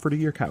from the comfort of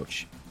your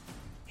couch.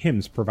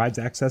 HIMS provides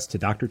access to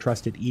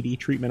doctor-trusted ED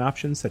treatment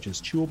options such as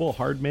chewable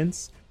hard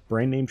mints,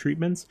 brand-name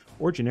treatments,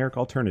 or generic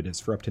alternatives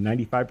for up to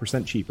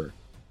 95% cheaper.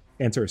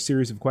 Answer a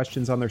series of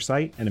questions on their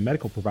site, and a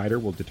medical provider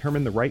will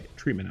determine the right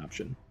treatment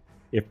option.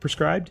 If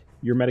prescribed,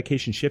 your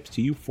medication ships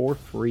to you for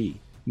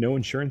free, no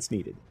insurance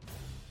needed.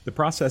 The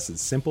process is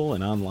simple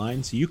and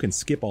online, so you can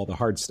skip all the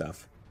hard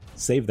stuff.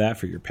 Save that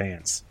for your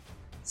pants.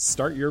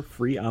 Start your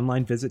free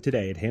online visit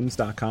today at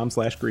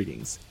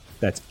hims.com/greetings.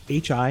 That's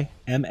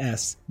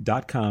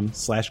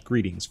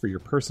HIMS.com/greetings for your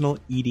personal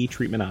ED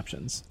treatment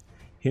options.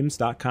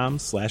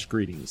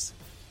 hims.com/greetings.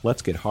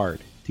 Let's get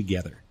hard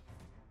together.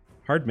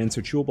 Hard mints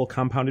are chewable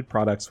compounded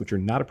products which are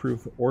not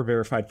approved or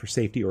verified for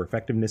safety or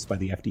effectiveness by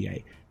the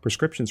FDA.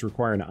 Prescriptions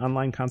require an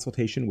online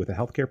consultation with a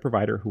healthcare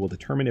provider who will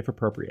determine if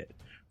appropriate.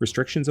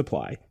 Restrictions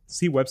apply.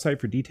 See website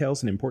for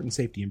details and important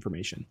safety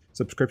information.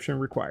 Subscription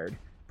required.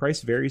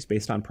 Price varies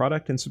based on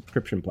product and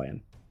subscription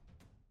plan.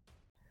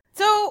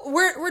 So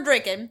we're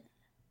drinking.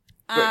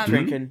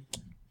 Drinking.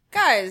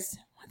 Guys,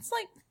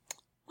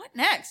 what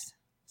next?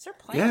 Is there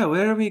a plan? Yeah,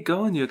 where are we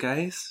going, you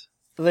guys?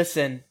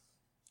 Listen,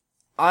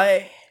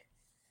 I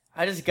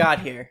just got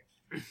here,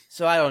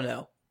 so I don't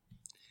know.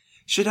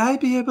 Should I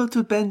be able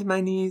to bend my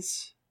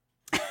knees?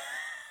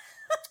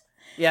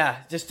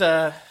 Yeah, just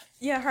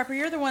Yeah, Harper,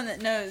 you're the one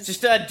that knows.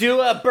 Just do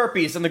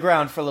burpees on the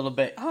ground for a little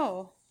bit.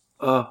 Oh.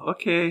 Oh,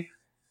 okay.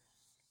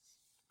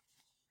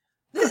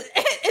 Is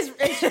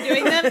she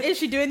doing them? Is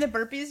she doing the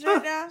burpees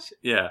right now?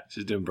 Yeah,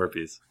 she's doing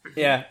burpees.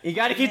 Yeah, you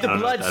got to keep the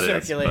blood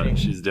circulating.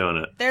 She's doing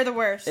it. They're the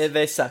worst.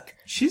 They suck.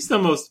 She's the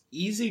most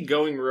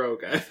easygoing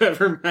rogue I've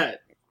ever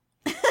met.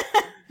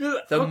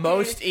 The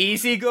most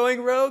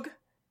easygoing rogue?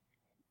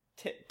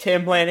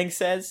 Tim Lanning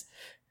says.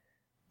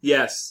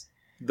 Yes,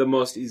 the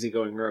most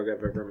easygoing rogue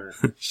I've ever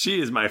met.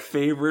 She is my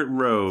favorite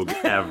rogue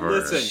ever.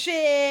 Listen.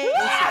 Shit.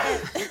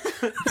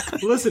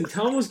 Listen,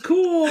 Tom was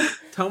cool.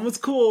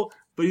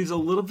 But he's a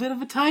little bit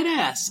of a tight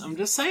ass. I'm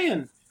just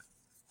saying.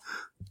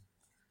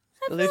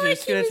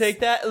 Ludra's gonna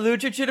take that?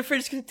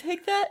 Jennifer's gonna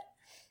take that?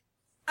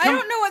 I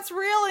don't know what's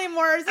real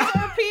anymore. Is this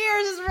RP or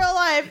is this real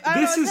life? I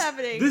don't know what's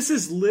happening. This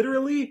is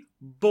literally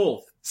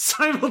both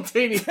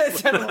simultaneously.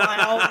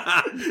 Wow.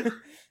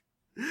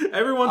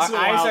 Every once in a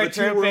our while, eyes are the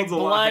two worlds dripping,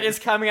 align. blood is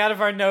coming out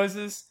of our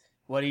noses.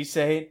 What are you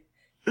saying?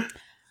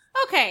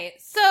 Okay,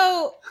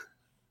 so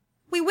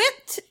we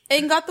went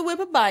and got the whip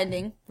of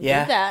binding. We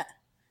did that.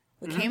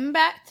 We came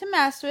back to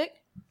Mastwick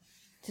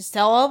to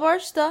sell all of our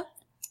stuff.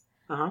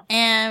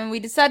 And we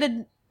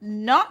decided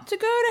not to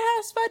go to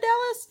House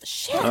Fidelis.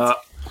 Shit.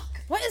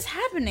 What is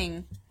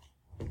happening?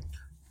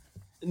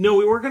 No,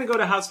 we weren't going to go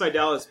to House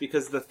Fidelis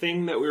because the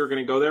thing that we were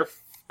going to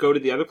go to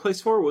the other place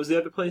for, what was the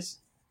other place?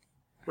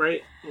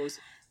 Right? What was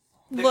it?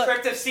 The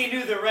Crypt of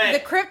Senu the Red. The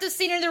Crypt of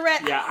Senu the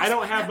Red. Yeah, I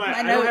don't have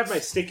my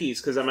stickies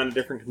because I'm on a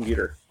different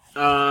computer.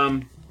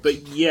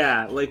 But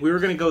yeah, like we were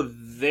gonna go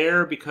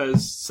there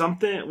because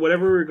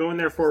whatever we were going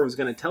there for, was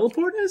gonna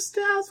teleport us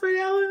to House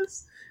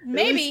Fidelis.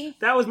 Maybe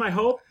that was my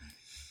hope.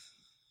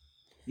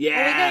 Yeah,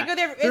 well, we gotta go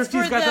there. It's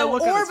Thrifty's for got the that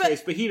look on his orb.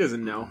 face, but he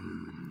doesn't know.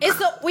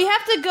 We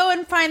have to go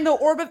and find the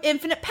Orb of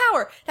Infinite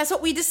Power. That's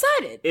what we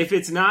decided. If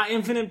it's not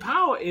infinite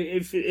power,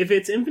 if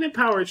it's infinite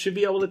power, it should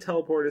be able to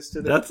teleport us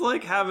to the... That's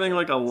like having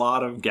like a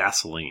lot of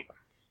gasoline.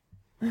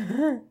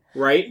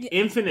 Right?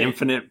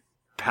 Infinite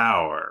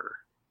power.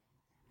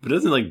 But it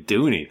doesn't like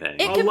do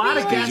anything. A lot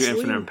of gives you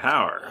gasoline. infinite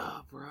power.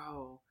 Oh,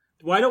 bro.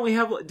 Why don't we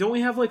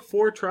have like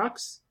 4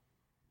 trucks?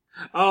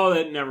 Oh,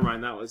 never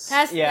mind. That was...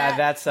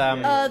 That's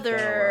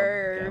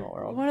other...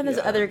 One of those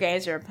other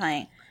guys are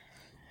playing.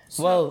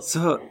 So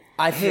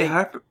I think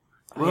Harper.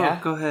 Well,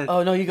 go ahead.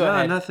 Oh no, you go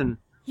ahead. No, nothing.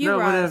 You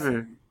rise.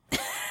 Whatever.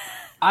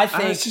 I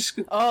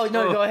think.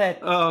 Go ahead.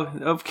 Oh,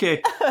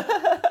 okay.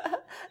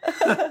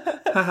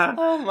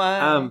 Oh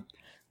my.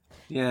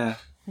 Yeah.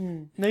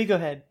 No, you go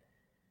ahead.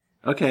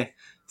 Okay.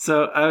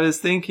 So I was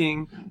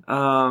thinking,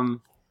 Harper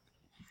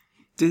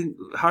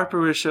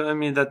was showing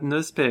me that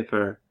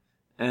newspaper,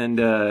 and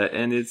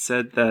it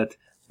said that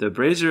the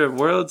Brazier of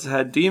Worlds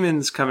had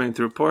demons coming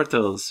through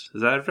portals.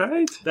 Is that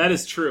right? That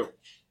is true.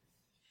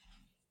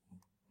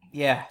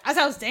 Yeah. That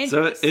sounds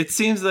dangerous. So it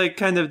seems like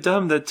kind of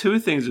dumb that 2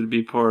 things would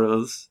be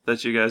portals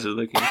that you guys are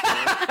looking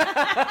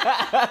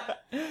for.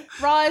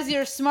 Roz,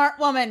 you're a smart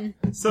woman.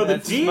 So the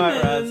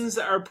demons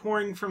are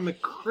pouring from the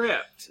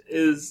crypt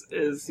is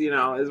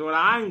what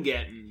I'm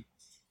getting.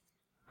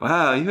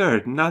 Wow, you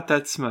are not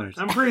that smart.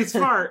 I'm pretty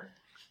smart.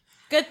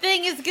 Good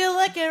thing it's good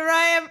looking,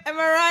 right? Am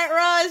I right,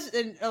 Roz?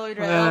 And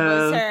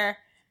elbows her.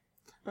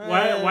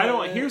 Why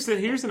don't here's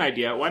an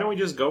idea. Why don't we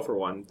just go for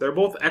one? They're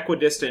both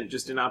equidistant,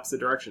 just in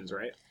opposite directions,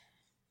 right?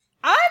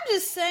 I'm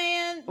just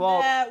saying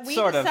that we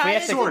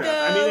decided to go.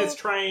 I mean, it's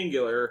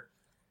triangular.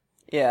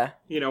 Yeah.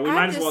 We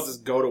might as well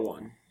just go to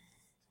one.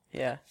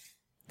 Yeah.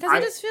 Because I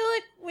just feel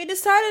like we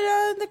decided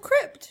on the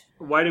crypt.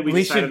 Why did we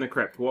decide on the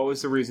crypt? What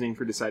was the reasoning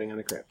for deciding on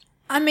the crypt?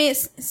 I mean, it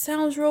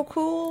sounds real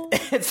cool.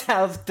 It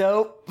sounds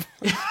dope.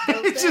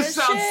 It just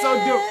sounds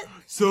so dope.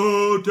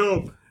 So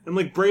dope. And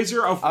like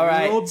Brazier of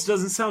Worlds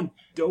doesn't sound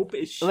dope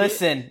as shit.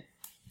 Listen,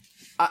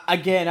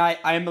 again, I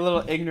am a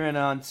little ignorant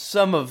on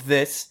some of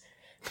this,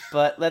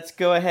 but let's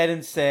go ahead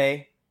and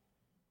say...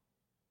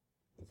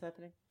 What's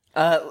happening?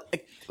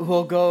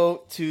 We'll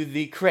go to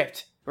the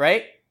crypt,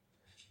 right?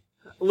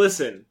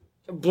 Listen,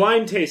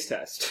 blind taste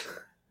test.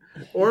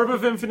 Orb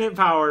of Infinite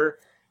Power,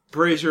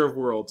 Brazier of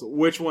Worlds.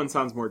 Which one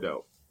sounds more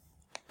dope?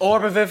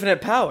 Orb of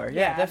Infinite Power.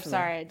 Yeah, definitely. I'm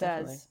sorry, it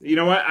does. You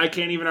know what? I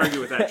can't even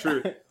argue with that.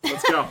 True.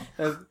 Let's go.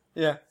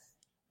 Yeah.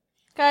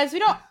 Guys, we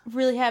don't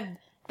really have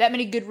that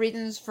many good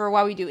reasons for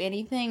why we do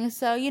anything,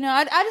 so,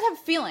 I just have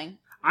a feeling.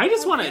 I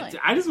just want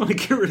to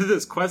get rid of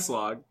this quest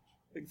log.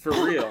 Like, for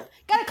real.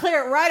 Gotta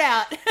clear it right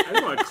out. I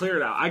just want to clear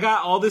it out. I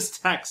got all this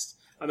text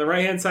on the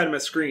right-hand side of my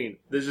screen.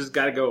 This just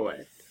gotta go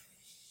away.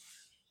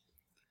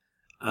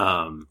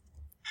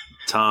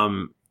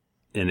 Tom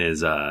in his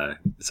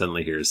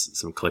suddenly hears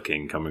some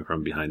clicking coming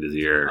from behind his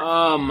ear.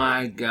 Oh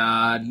my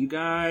god, you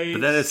guys.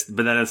 But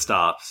then it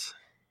stops.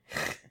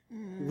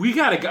 We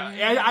gotta go.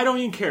 I don't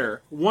even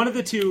care. One of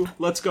the two,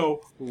 let's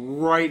go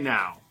right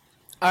now.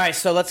 Alright,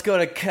 so let's go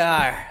to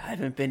Car. I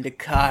haven't been to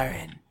Car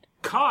in...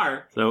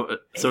 Car?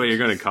 So you're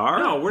going to Car?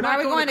 No, we're not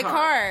going to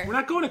Car. We're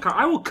not going to Car.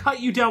 I will cut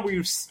you down where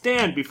you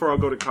stand before I'll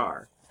go to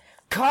Car.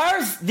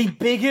 Car's the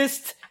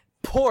biggest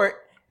port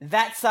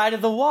that side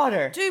of the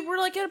water. Dude, we're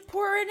like at a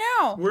port right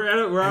now. We're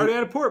already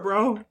at a port,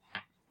 bro.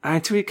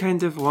 Aren't we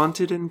kind of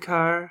wanted in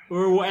Car?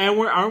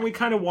 Aren't we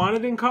kind of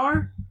wanted in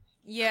Car?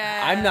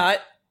 Yeah. I'm not.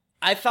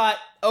 I thought,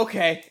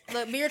 okay.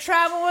 Look, you're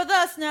traveling with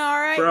us now,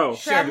 alright? Bro,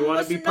 you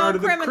want to be part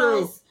of the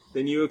crew,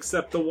 then you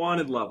accept the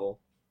wanted level.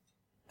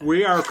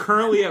 We are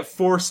currently at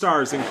 4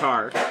 stars in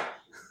Car.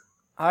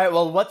 Alright,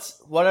 well,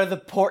 what are the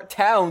port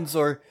towns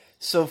or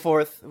so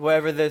forth,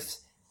 wherever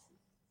this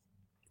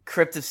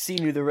Crypt of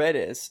Senu the Red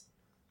is?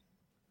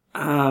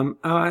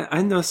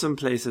 I know some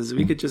places.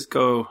 We could just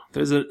go.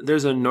 There's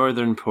a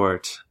northern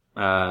port.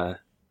 What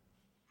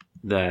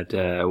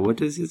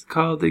is it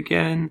called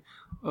again?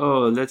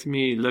 Oh, let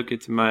me look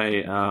at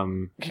my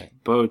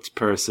boat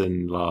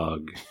person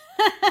log.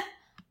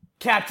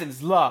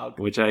 Captain's log.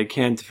 Which I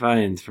can't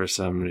find for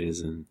some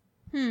reason.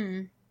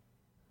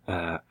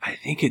 I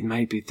think it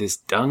might be this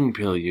dung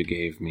pill you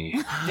gave me.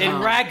 Did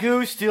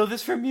Ragu steal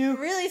this from you?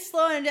 Really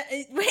slowing down.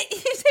 Wait,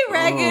 did you say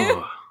Ragu?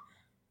 Oh.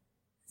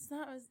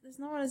 That's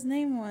not what his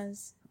name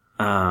was.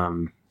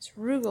 It's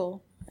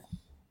Rugal.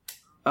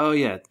 Oh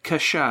yeah,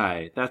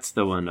 Kashai. That's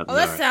the one up Oh,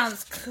 there. that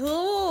sounds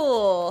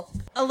cool.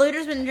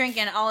 Eluder's been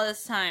drinking all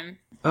this time.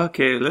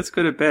 Okay, let's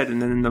go to bed,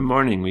 and then in the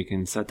morning we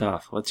can set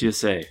off. What you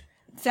say?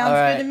 Sounds All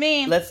right, good to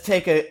me. Let's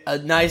take a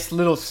nice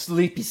little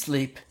sleepy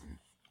sleep.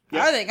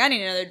 I think I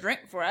need another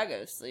drink before I go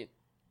to sleep.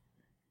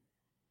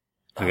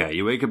 Okay,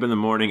 you wake up in the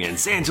morning, and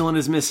Xantolin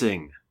is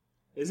missing.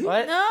 Is he?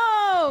 What?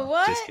 No,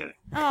 what? Just kidding.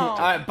 Oh. All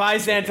right, buy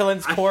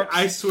Xantolin's corpse.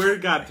 I swear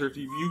to God,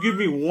 Thrifty, if you give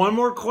me one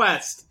more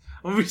quest,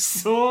 I'm gonna be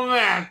so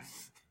mad.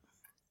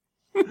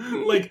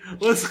 Like,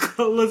 let's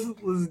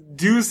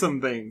do some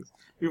things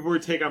before we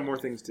take on more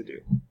things to do.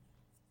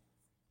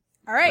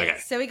 All right, Okay.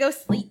 so we go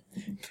sleep.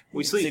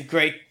 We sleep. It's a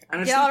great.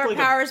 And I Get all sleep our like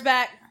powers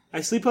back. I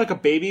sleep like a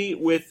baby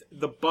with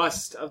the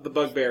bust of the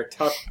bugbear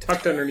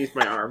tucked underneath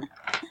my arm.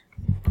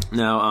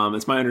 Now,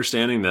 it's my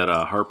understanding that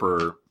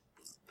Harper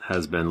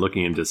has been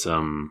looking into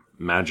some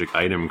magic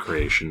item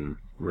creation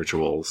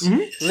rituals.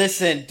 Mm-hmm.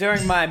 Listen,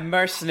 during my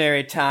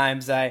mercenary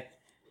times, I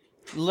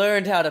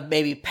learned how to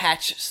maybe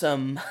patch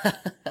some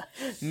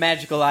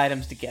magical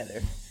items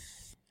together.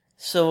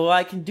 So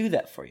I can do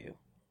that for you.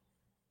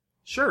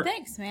 Sure.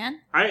 Thanks, man.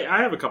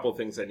 I have a couple of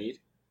things I need.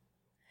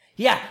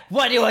 Yeah,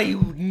 what do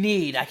you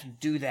need? I can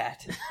do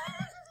that.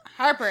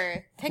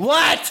 Harper,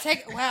 What?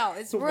 Wow,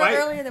 it's real Why-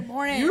 early in the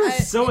morning. You're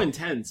so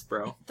intense,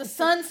 bro. The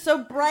sun's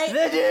so bright.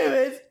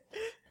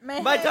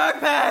 My dark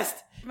past.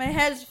 My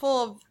head's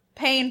full of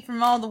pain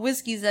from all the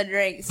whiskeys I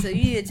drank, so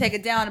you need to take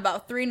it down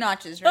about 3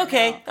 notches right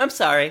Okay, now. I'm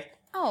sorry.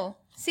 Oh,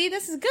 see,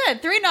 this is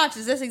good. 3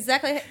 notches. That's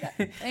exactly.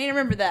 I need to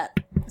remember that.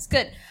 It's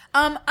good.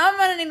 I'm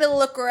gonna need to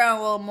look around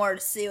a little more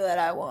to see what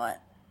I want.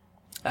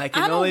 I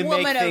can I'm a only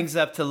woman make of- things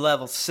up to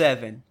level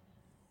 7.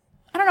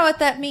 I don't know what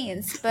that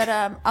means, but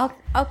I'll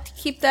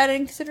keep that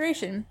in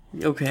consideration.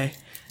 Okay.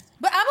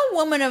 But I'm a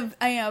woman of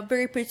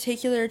very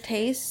particular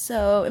taste,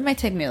 so it might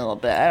take me a little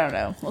bit. I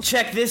don't know.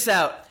 Check this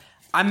out.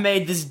 I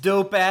made this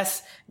dope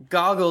ass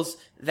goggles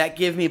that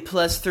give me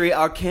 +3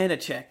 Arcana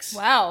checks.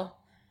 Wow,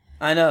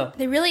 I know.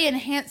 they really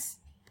enhance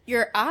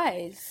your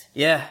eyes.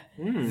 Yeah,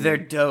 they're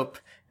dope.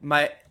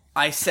 My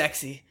eye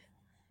sexy.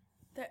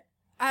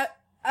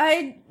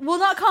 I will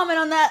not comment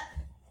on that.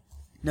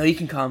 No, you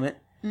can comment.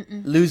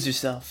 Lose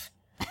yourself.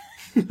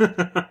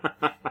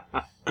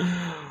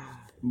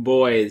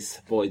 Boys.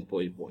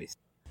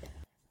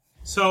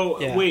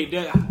 So Yeah. wait,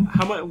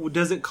 how much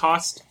does it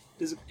cost?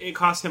 Does it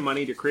cost him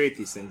money to create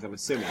these things? I'm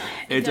assuming.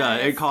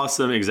 It costs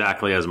them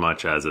exactly as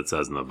much as it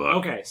says in the book.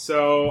 Okay,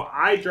 so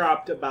I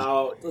dropped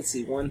about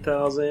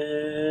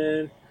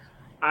 1,000.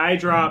 I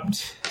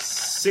dropped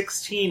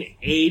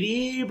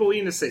 1,680, but we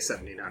can just say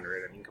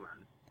 1,700. I mean, come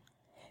on.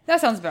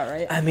 That sounds about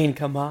right. I mean,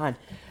 come on.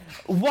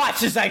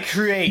 Watch as I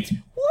create.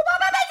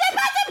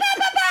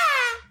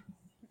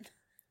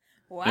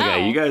 Wow.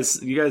 Okay,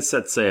 you guys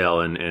set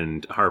sail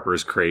and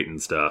Harper's crate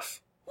and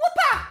stuff.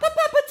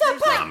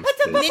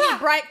 Many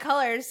bright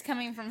colors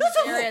coming from this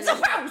area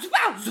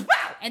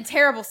and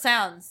terrible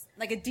sounds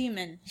like a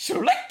demon.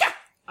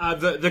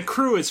 The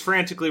crew is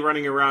frantically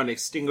running around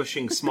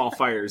extinguishing small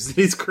fires that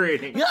he's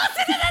creating.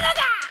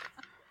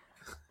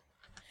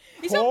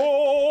 He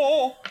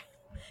sounds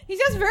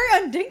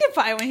very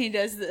undignified when he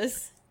does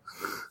this.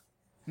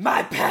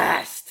 My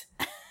past.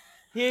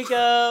 Here you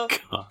go.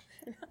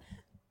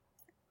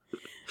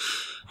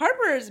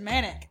 Harper is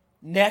manic.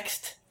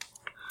 Next.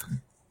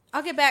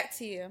 I'll get back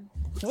to you.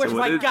 Where's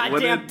my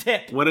goddamn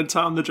tip? What did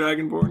Tom the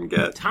Dragonborn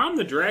get? Tom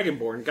the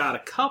Dragonborn got a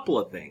couple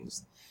of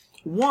things.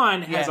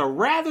 One has a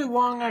rather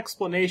long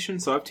explanation,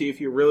 so up to you if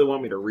you really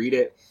want me to read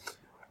it.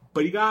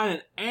 But he got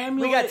an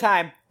amulet. We got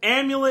time.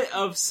 Amulet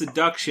of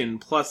Seduction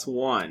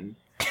 +1.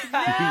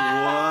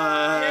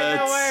 You're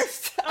the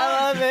worst.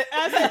 I love it.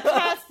 That's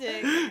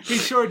fantastic. He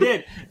sure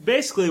did.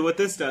 Basically, what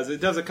this does,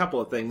 it does a couple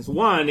of things.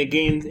 One, it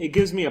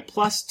gives me a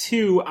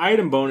 +2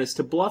 item bonus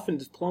to bluff and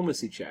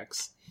diplomacy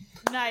checks.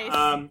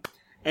 Nice.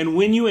 And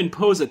when you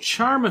impose a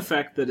charm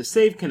effect that a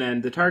save can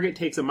end, the target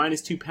takes a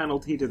 -2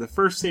 penalty to the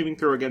first saving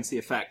throw against the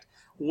effect.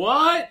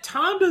 What?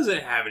 Tom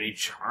doesn't have any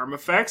charm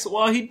effects.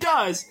 Well, he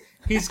does.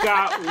 He's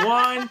got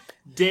one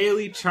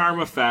daily charm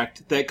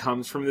effect that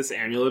comes from this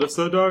Amulet of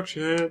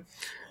Seduction.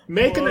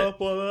 Make an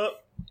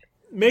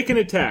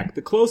attack.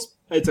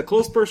 It's a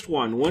close burst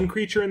one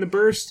creature in the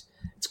burst.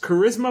 It's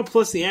charisma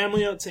plus the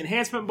amulet's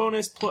enhancement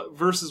bonus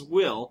versus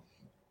will.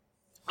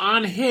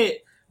 On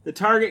hit, the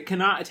target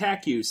cannot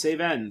attack you. Save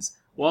ends.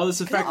 While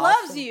this effect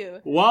loves you.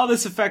 While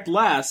this effect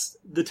lasts,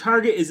 if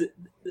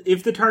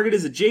the target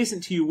is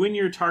adjacent to you when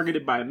you're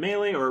targeted by a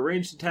melee or a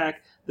ranged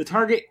attack, the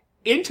target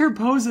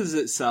interposes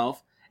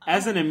itself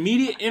as an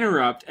immediate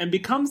interrupt and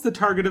becomes the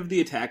target of the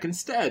attack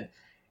instead.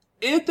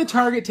 If the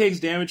target takes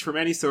damage from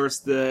any source,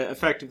 the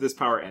effect of this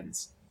power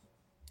ends.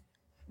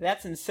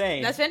 That's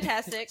insane. That's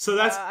fantastic. So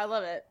that's- I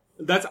love it.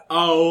 That's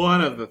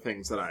one of the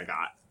things that I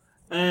got.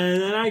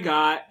 And then I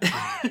got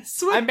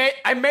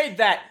I made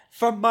that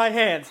from my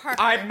hands.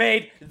 I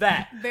made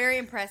that. Very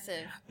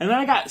impressive. And then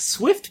I got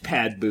Swift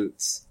Pad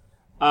Boots.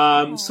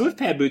 Swift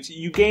Pad Boots,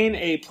 you gain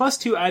a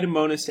 +2 item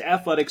bonus to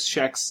athletics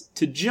checks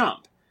to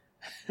jump.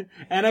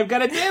 And I've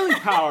got a daily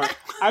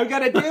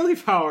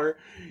power.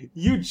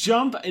 You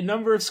jump a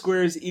number of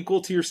squares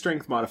equal to your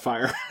strength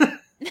modifier.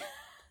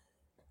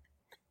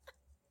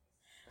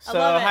 So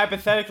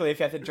hypothetically, if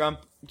you have to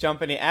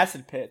jump any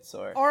acid pits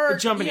or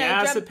jump any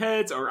acid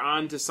pits or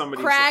onto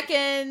somebody's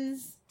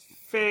Krakens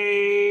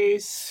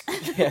face.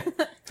 Yeah.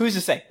 Who's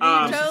to say?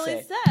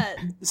 Totally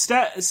said.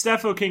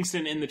 Steffo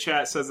Kingston in the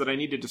chat says that I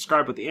need to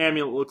describe what the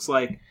amulet looks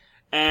like,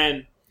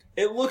 and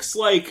it looks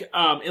like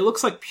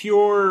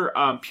pure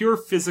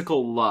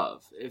physical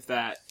love. If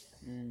that,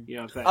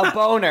 if that a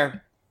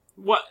boner.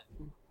 What,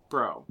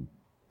 bro?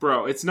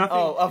 It's nothing.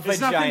 Oh, a it's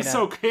vagina. Nothing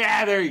so.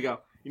 Yeah, there you go.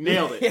 You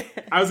nailed it.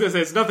 I was gonna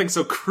say it's nothing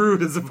so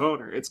crude as a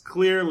boner. It's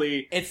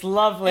clearly. It's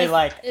lovely.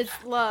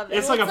 It's love.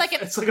 It's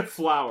like a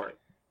flower.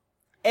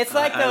 It's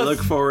like those. I look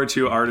forward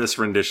to artist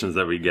renditions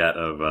that we get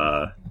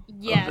of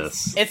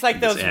this. It's like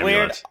those amulet.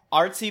 weird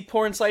artsy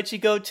porn sites you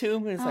go to.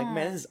 And it's like,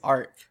 man, this is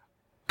art.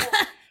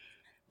 But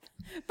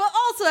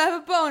also, I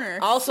have a boner.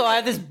 Also, I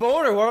have this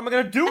boner. What am I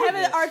going to do with it? I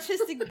have an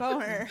artistic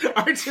boner.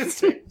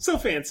 Artistic. So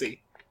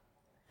fancy.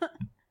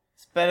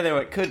 It's better than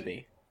what it could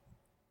be.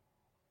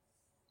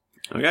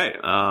 Okay.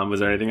 Was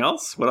there anything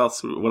else? What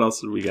else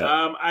did we get?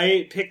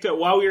 I picked up,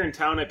 while we were in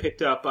town, I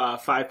picked up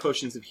 5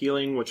 potions of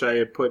healing, which I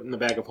had put in the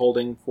bag of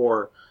holding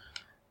for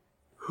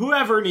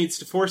whoever needs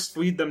to force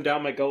feed them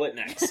down my gullet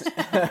next.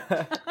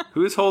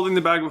 Who's holding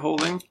the bag of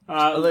holding?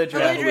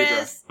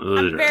 Eludris.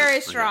 I'm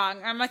very strong.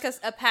 Okay. I'm like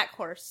a pack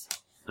horse.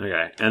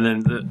 Okay.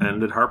 And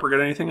did Harper get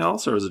anything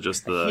else, or was it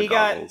just the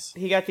goggles?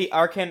 He got the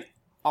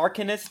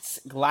Arcanist's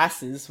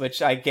glasses,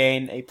 which I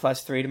gain a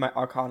 +3 to my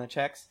Arcana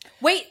checks.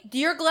 Wait, do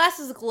your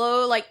glasses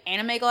glow like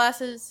anime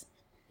glasses?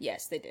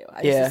 Yes, they do.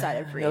 I just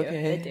decided for you.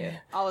 Okay. They do.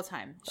 All the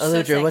time.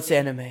 Eludra, what's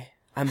anime?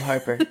 I'm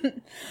Harper.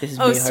 This is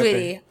me, Harper.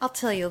 sweetie, I'll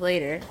tell you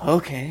later.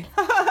 Okay.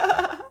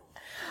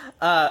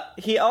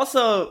 He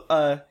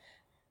also,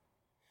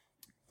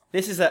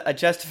 this is a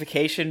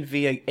justification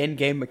via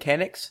in-game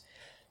mechanics.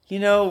 You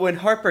know, when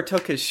Harper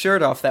took his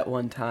shirt off that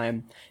one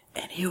time,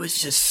 and he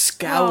was just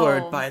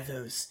scoured by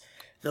those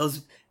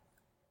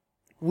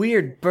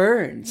weird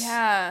burns.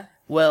 Yeah.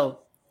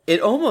 Well, it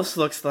almost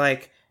looks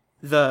like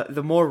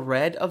the more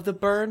red of the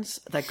burns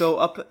that go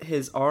up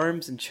his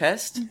arms and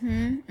chest.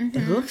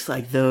 It looks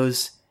like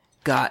those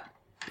got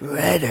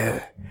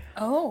redder.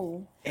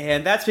 Oh.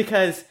 And that's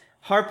because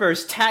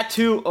Harper's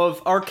tattoo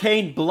of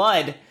arcane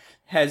blood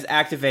has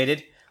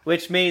activated,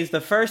 which means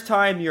the first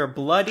time you're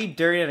bloodied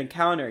during an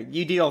encounter,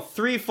 you deal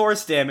 3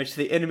 force damage to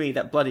the enemy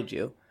that bloodied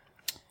you.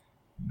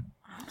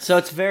 So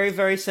it's very,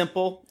 very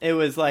simple. It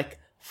was like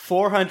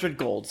 400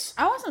 golds.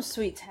 I want some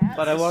sweet tats.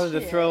 But I wanted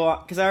to throw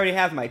on, because I already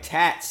have my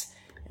tats.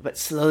 But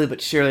slowly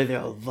but surely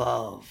they'll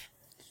evolve.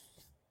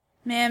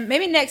 Man,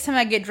 maybe next time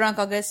I get drunk,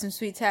 I'll get some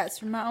sweet tats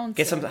from my own.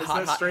 Get some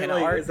hot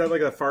henna art. Is that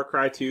like a Far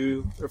Cry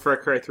 2 or Far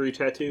Cry 3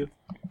 tattoo?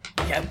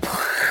 Yeah.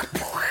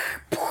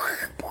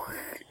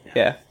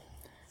 Yeah.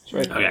 It's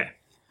right there. Okay.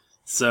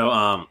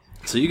 So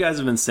you guys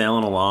have been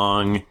sailing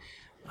along.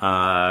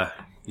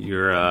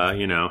 You're,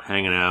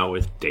 hanging out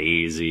with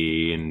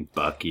Daisy and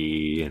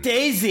Bucky. And...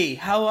 Daisy,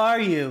 how are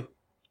you?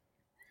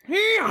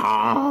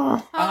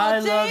 Oh, I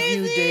love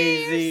you,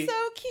 Daisy. You're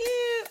so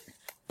cute.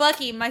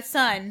 Bucky, my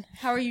son,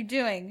 how are you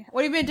doing?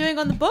 What have you been doing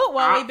on the boat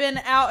while we've been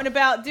out and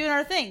about doing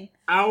our thing?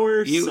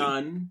 Our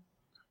son.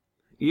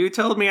 You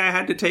told me I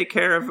had to take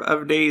care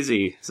of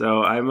Daisy,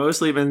 so I've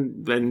mostly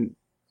been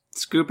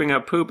scooping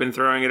up poop and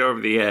throwing it over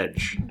the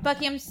edge.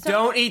 Bucky, I'm so...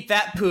 Don't eat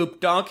that poop.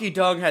 Donkey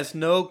Dong has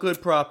no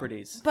good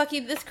properties.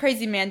 Bucky, this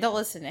crazy man, don't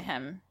listen to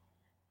him.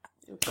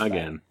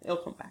 Again. He'll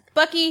come back.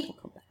 Bucky,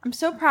 I'm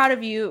so proud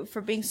of you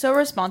for being so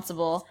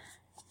responsible.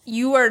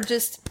 You are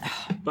just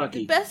Bucky,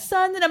 the best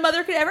son that a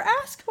mother could ever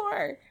ask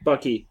for.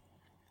 Bucky,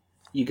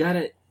 you're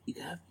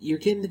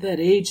getting to that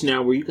age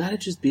now where you gotta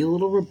just be a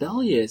little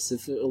rebellious.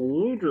 If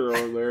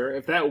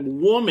that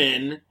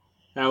woman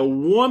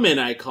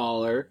I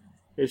call her,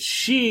 if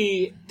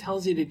she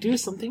tells you to do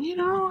something, you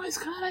don't always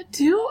gotta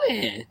do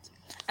it.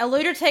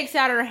 Eluder takes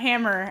out her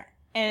hammer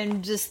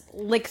and just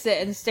licks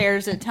it and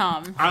stares at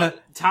Tom.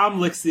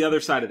 Tom licks the other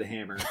side of the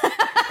hammer.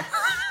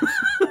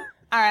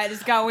 Alright,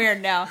 it's got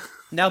weird now.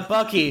 Now,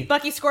 Bucky,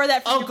 score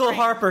that for Uncle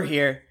Harper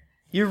here.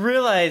 You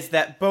realize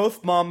that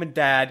both Mom and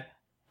Dad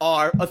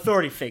are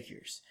authority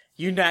figures.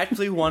 You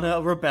naturally want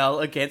to rebel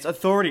against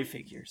authority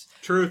figures.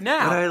 Truth.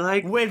 Now, But I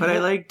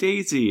like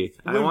Daisy.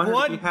 I want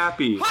her to be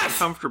happy and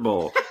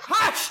comfortable.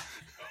 Hush!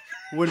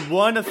 When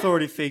one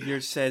authority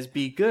figure says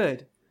be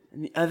good,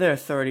 and the other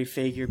authority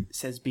figure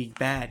says be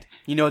bad,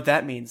 you know what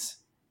that means?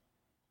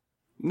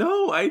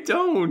 No, I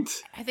don't.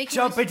 I think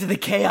Jump into the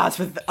chaos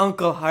with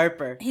Uncle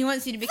Harper. He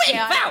wants you to be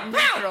chaotic and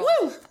neutral.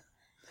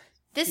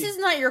 This is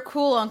not your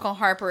cool Uncle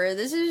Harper.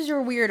 This is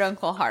your weird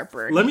Uncle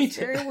Harper. He's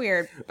very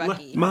weird,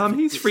 Bucky. Mom,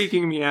 he's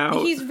freaking me out.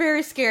 He's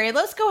very scary.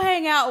 Let's go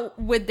hang out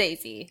with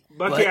Daisy.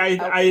 Bucky,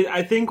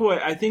 I think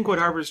what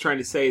Harper's trying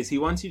to say is he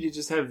wants you to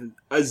just have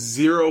a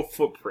 0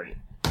 footprint.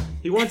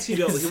 He wants you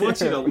to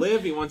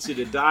live, he wants you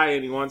to die,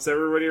 and he wants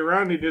everybody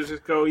around you to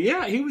just go,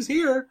 yeah, he was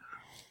here.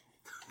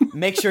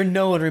 Make sure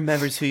no one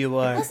remembers who you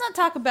are. Let's not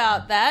talk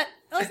about that.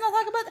 Let's go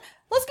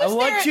I stare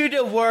want at- you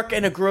to work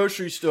in a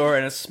grocery store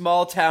in a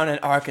small town in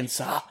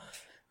Arkansas.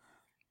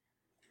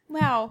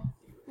 Wow.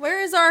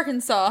 Where is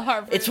Arkansas,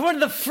 Harvard? It's one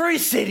of the free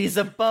cities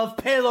above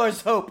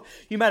Paylor's Hope.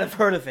 You might have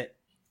heard of it.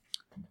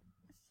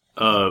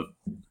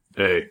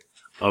 Hey,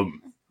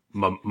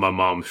 my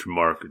mom's from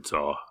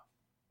Arkansas.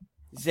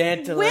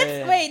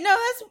 Xantolin. Wait,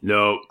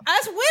 no,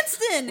 that's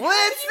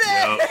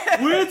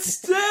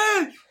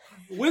Winston.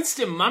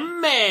 Winston, my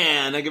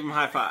man. I give him a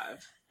high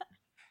five.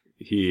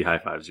 He high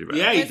fives you back.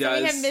 Yeah, he Winston,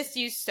 does. we have missed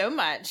you so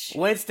much.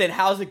 Winston,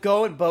 how's it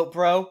going, boat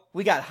bro?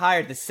 We got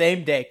hired the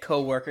same day,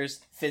 co-workers.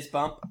 Fist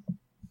bump.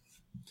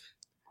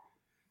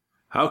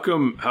 How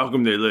come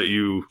they let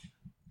you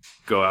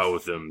go out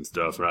with them and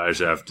stuff, and I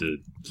just have to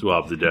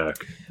swap the deck?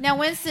 Now,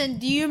 Winston,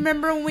 do you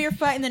remember when we were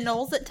fighting the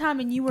Knolls that time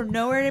and you were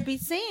nowhere to be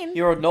seen?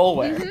 You were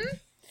nowhere. Mm-hmm.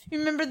 You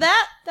remember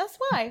that? That's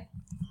why.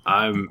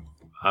 I'm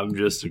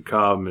just a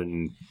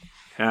common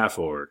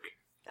half-orc.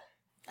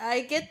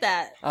 I get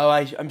that. Oh,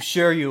 I'm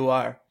sure you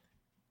are.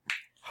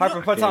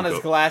 Harper puts on his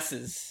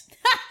glasses.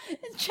 To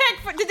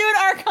do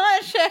an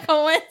Arcana check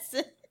on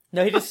Winston.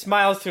 No, he just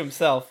smiles to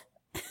himself.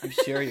 I'm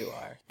sure you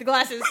are. The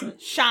glasses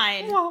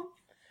shine.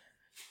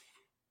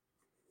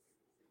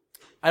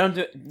 I don't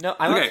do it. No,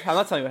 I'm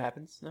not telling you what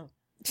happens. No.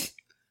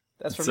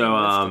 That's for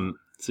me.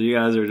 So you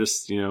guys are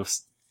just,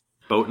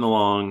 boating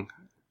along.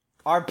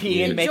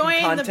 RP and making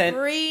enjoying content.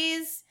 The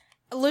breeze.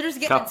 Luder's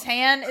getting a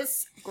tan.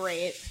 It's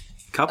great.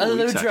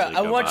 Ludra,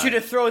 I want you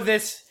to throw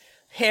this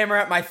hammer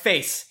at my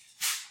face.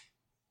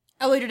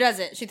 Oh, Luder does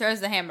it. She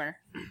throws the hammer.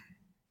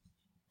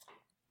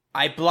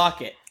 I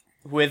block it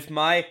with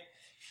my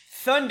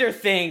thunder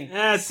thing.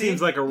 That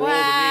seems like a roll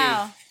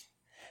to me.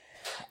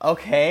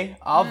 Okay,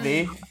 I'll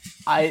be.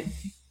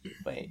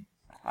 Wait.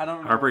 I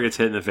don't know. Harper gets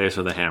hit in the face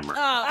with a hammer.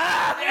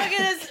 Oh, look at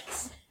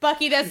this.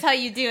 Bucky, that's how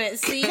you do it.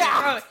 See? You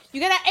gotta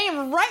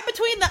aim right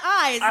between the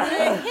eyes and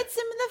then it hits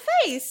him in the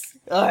face.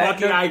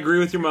 Bucky, I agree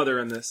with your mother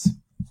in this.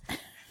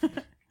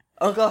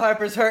 Uncle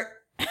Harper's hurt.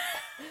 He's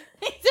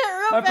hurt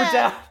real Harper bad.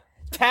 down.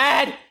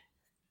 Tad!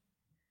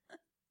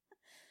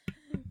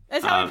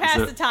 That's how we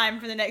pass the time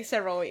for the next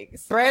several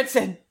weeks.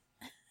 Branson!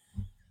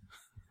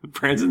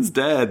 Branson's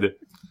dead.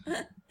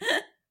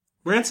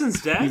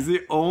 Branson's dead? He's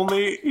the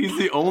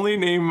only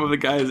name of the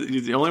guys.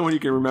 He's the only one you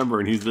can remember,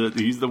 and he's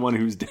the one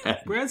who's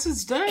dead.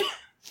 Branson's dead?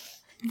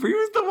 He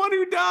was the one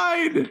who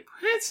died.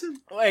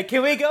 Branson. Wait,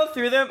 can we go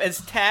through them?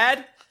 Is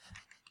Tad?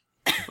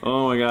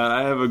 Oh my god,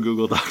 I have a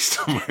Google Doc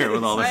somewhere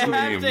with all the names.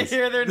 I have to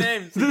hear their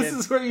names. This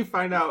is where you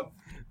find out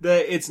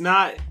that it's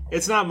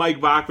not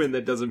Mike Bachman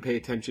that doesn't pay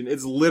attention.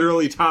 It's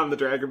literally Tom the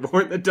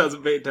Dragonborn that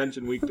doesn't pay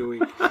attention week to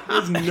week. He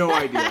has no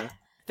idea.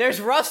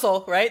 There's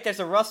Russell, right? There's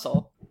a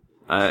Russell.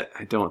 I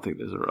don't think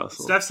there's a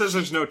Russell. Steph says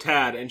there's no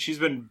Tad, and she's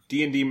been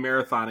D&D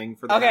marathoning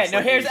for the Okay, past no,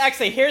 week.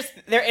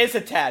 there is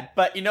a Tad,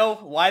 but you know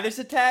why there's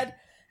a Tad?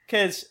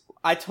 Because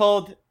I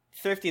told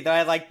Thrifty that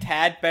I like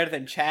Tad better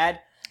than Chad,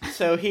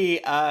 so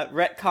he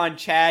retconned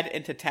Chad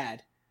into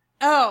Tad.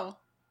 Oh,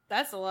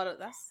 that's a lot of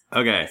that's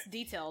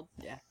detailed.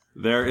 Yeah.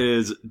 There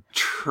is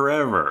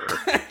Trevor.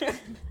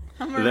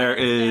 There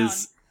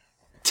is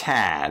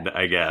Tad,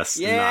 I guess,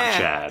 not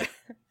Chad.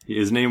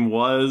 His name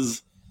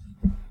was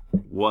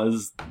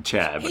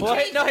Chad.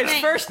 Well, no, his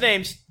first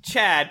name's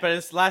Chad, but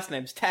his last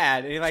name's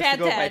Tad, and he likes to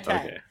go by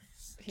Tad. Okay.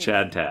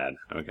 Chad Tad.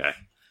 Okay.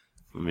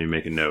 Let me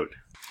make a note.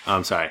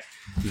 I'm sorry.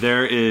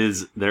 There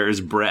is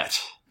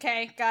Brett.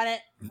 Okay, got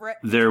it.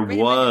 There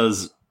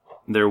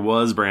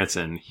was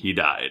Branson. He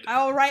died.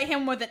 I will write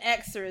him with an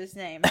X through his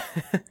name.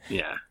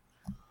 Yeah.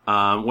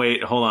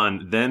 Wait, hold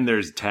on. Then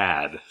there's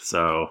Tad.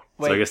 So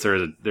I guess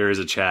there is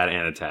a Chad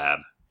and a Tad.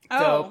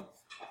 Oh.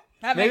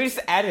 Maybe just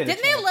added.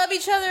 Didn't they love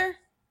each other?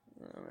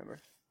 I don't remember.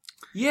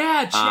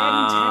 Yeah, Chad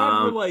and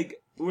Tad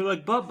were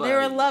like butt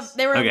buddies.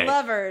 They were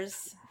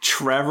lovers.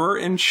 Trevor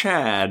and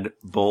Chad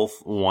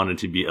both wanted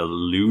to be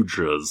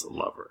Eludra's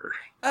lover.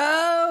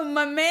 Oh,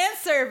 my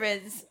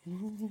manservants.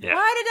 Yeah.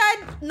 Why did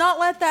I not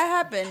let that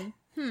happen?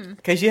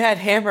 Because you had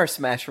hammer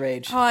smash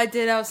rage. Oh, I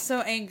did. I was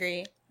so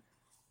angry.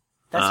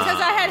 That's because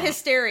I had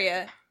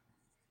hysteria.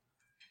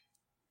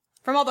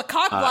 From all the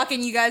cock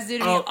blocking you guys do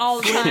to me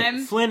all the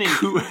time. Flynn and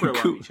Cooper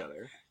love each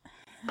other.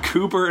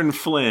 Cooper and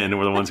Flynn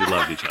were the ones who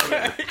loved each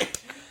other.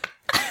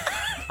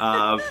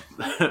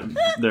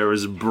 There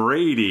was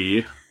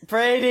Brady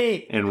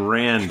and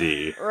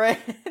Randy.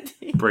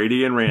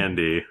 Brady and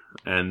Randy,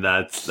 and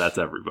that's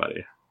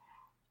everybody.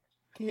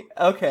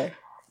 Okay.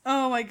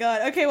 Oh my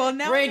god. Okay, well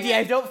now Randy,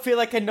 I don't feel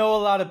like I know a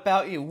lot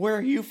about you. Where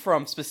are you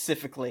from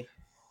specifically?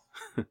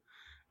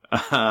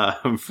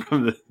 I'm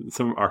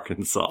from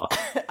Arkansas.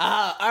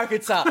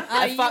 Arkansas.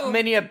 I fought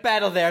many a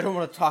battle there. I don't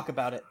want to talk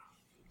about it.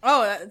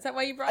 Oh, is that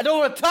why you brought I don't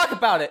want to talk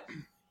about it.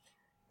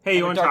 Hey,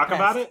 you want to talk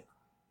about it?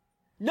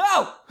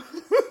 No!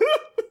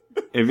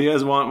 If you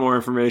guys want more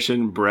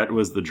information, Brett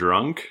was the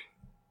drunk.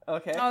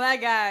 Okay. Oh,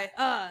 that guy.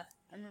 I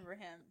remember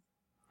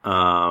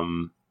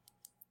him.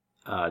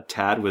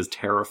 Tad was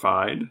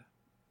terrified.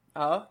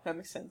 Oh, that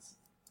makes sense.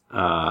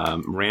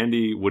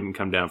 Randy wouldn't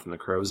come down from the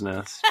crow's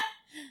nest.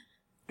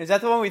 Is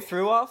that the one we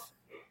threw off?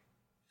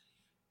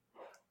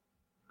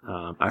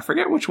 I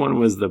forget which one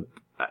was the...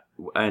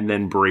 And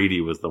then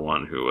Brady was the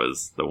one who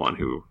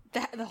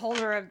the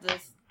holder of the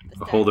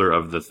holder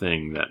of the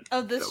thing that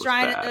of the that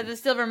shrine of the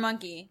silver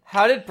monkey.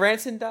 How did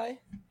Branson die?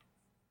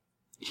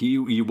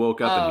 He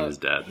woke up and he was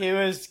dead. He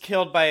was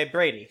killed by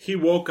Brady. He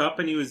woke up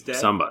and he was dead.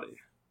 Somebody.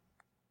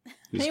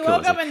 He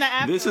woke up in the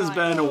afterlife. This has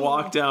been a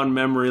walk down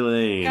memory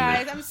lane.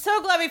 Guys, I'm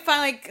so glad we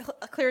finally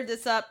cleared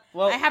this up.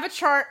 Well, I have a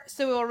chart,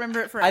 so we'll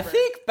remember it forever. I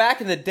think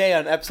back in the day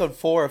on episode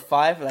 4 or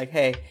 5, we're like,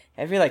 hey,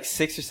 every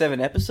 6 or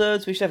 7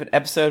 episodes, we should have an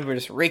episode where we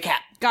just recap.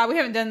 God, we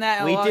haven't done that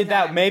in a long time. We did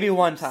that maybe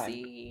one time.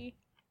 See?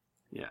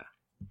 Yeah.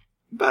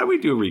 But we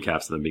do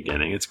recaps in the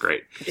beginning. It's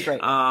great. It's great.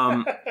 Okay.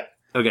 Our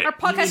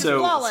podcast is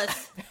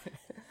flawless.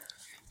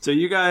 So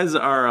you guys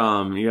are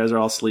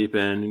all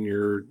sleeping in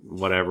your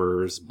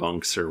whatever's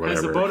bunks or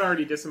whatever. Has the boat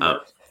already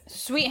disembarked?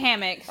 Sweet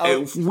hammocks.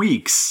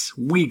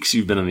 Weeks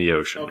you've been in the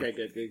ocean. Okay,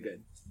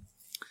 good.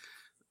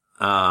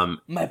 My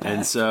bad.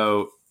 And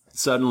so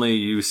suddenly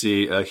you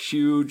see a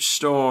huge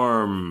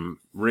storm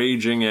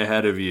raging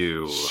ahead of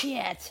you.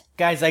 Shit.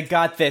 Guys, I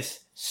got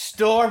this.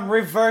 Storm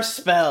reverse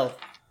spell.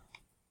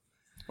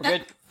 We're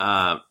good.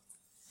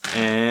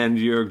 And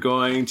you're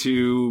going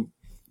to...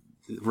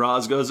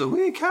 Roz goes,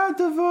 we can't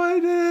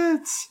avoid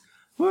it.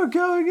 We're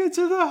going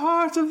into the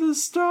heart of the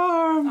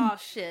storm. Oh,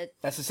 shit.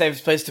 That's the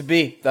safest place to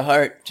be. The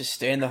heart. Just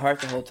stay in the heart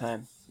the whole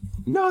time.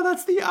 No,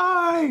 that's the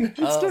eye.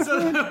 It's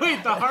different. So,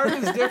 wait, the heart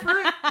is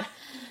different?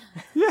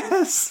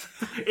 Yes.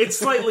 It's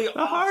slightly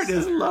The heart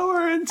is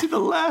lower and to the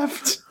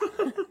left.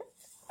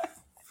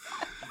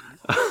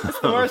 That's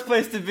the worst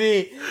place to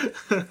be.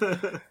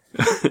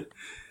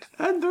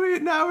 And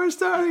now we're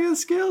starting a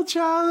skill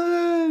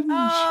challenge.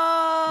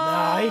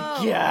 My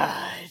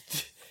God.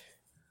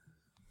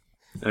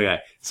 Okay,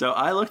 so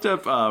I looked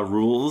up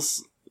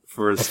rules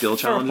for skill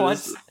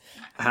challenges,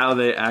 how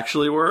they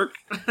actually work,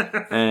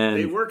 and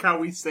they work how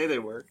we say they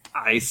work.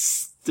 I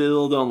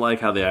still don't like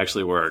how they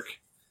actually work.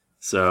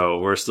 So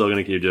we're still going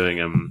to keep doing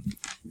them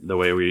the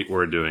way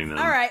we're doing them.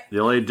 All right. The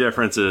only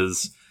difference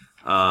is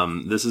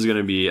this is going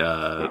to be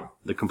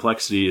the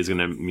complexity is going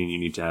to mean you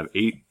need to have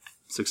 8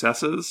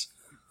 successes.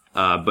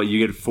 But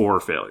you get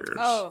 4 failures.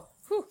 Oh,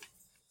 whew.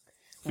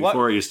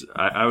 Before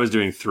I was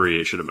doing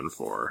 3. It should have been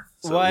 4.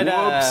 So,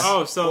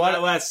 whoops.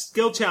 That last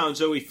skill challenge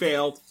that we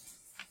failed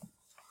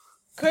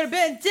could have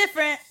been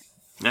different.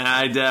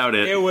 I doubt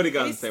it. It would have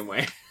gone the same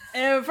way.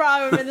 It would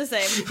probably have been the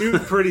same. You were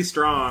pretty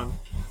strong.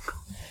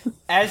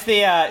 As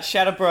the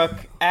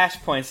Shadowbrook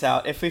Ash points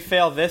out, if we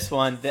fail this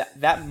one,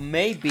 that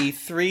may be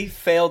 3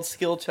 failed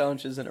skill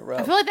challenges in a row.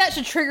 I feel like that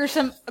should trigger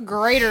some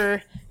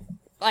greater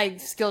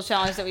skill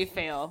challenge that we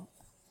fail.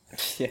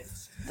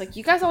 Yes.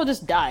 You guys all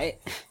just die.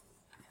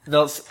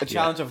 A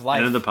challenge of life.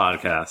 End of the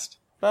podcast.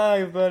 Bye,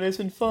 everybody. It's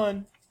been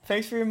fun.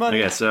 Thanks for your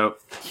money. Okay, so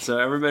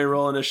everybody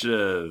roll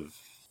initiative.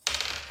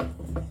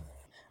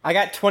 I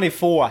got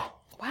 24.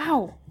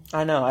 Wow.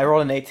 I know. I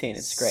rolled an 18.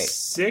 It's great.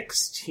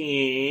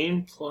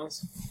 16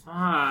 plus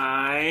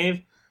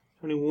 5,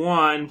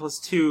 21 plus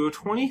 2,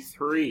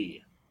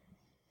 23.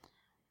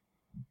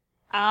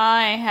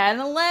 I had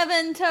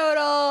 11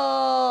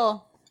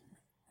 total.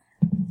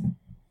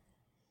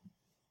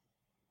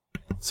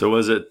 So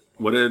was it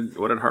what did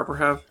Harper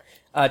have?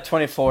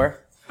 24.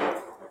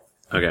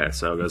 Okay,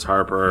 so it goes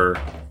Harper,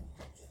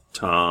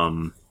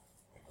 Tom,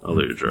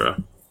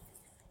 Aludra.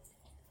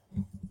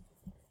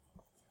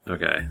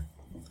 Okay.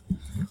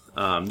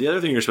 The other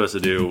thing you're supposed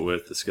to do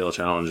with the skill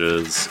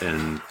challenges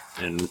and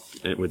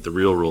with the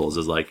real rules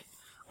is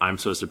I'm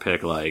supposed to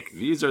pick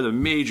these are the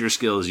major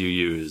skills you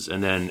use,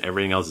 and then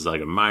everything else is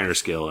a minor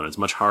skill, and it's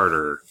much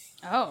harder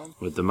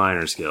with the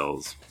minor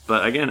skills.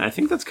 But again, I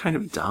think that's kind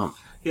of dumb.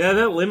 Yeah,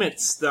 that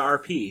limits the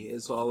RP,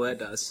 is all that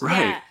does. Right.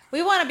 Yeah,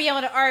 we want to be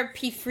able to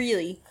RP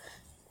freely.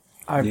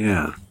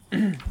 Yeah.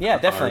 Yeah,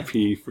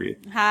 definitely. RP free.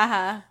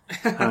 Ha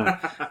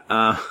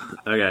ha.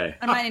 Okay.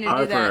 I might need to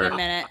do that in a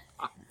minute.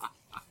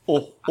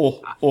 Oh.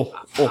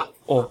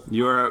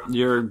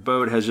 Your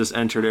boat has just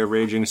entered a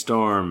raging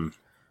storm.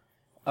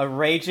 A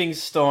raging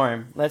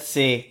storm. Let's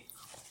see.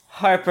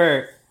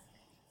 Harper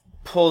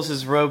pulls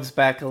his robes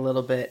back a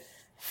little bit,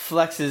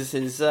 flexes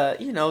his,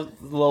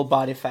 low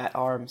body fat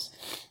arms,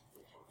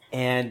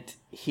 and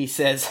he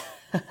says,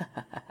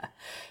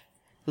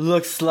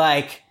 looks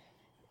like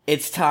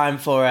it's time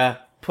for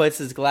puts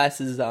his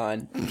glasses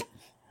on,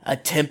 a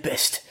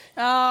tempest.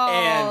 Oh.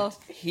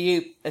 And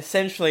he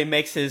essentially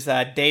makes his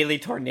daily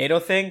tornado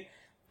thing,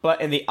 but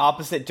in the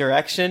opposite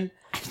direction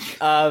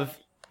of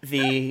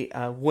the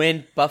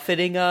wind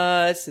buffeting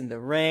us and the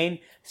rain.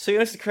 So he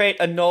wants to create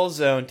a null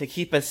zone to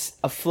keep us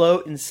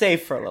afloat and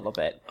safe for a little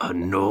bit. A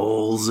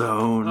null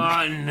zone?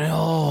 A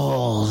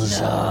null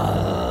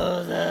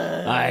zone.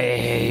 I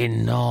hate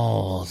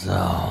null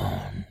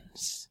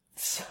zones.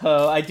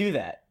 So I do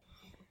that.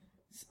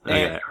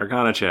 Okay,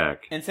 Arcana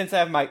check. And since I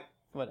have my...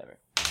 whatever.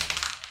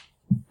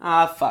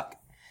 Fuck.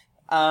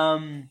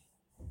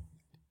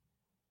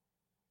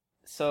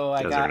 So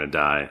I Guys are gonna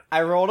die.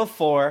 I rolled a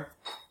 4.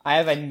 I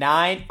have a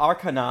 9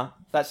 Arcana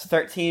That's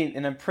 13,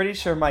 and I'm pretty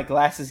sure my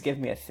glasses give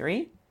me a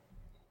 3.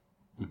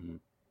 Mm-hmm.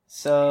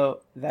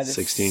 So that is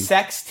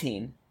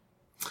 16.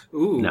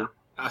 Ooh. No.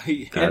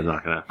 That's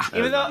not gonna.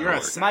 Even though You're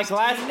a my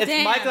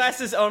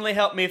glasses only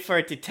help me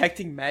for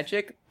detecting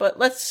magic, but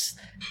let's,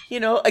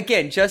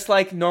 again, just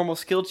like normal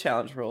skill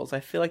challenge rules, I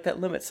feel like that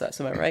limits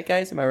us. Am I right,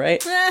 guys? Am I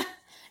right?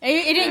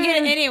 You didn't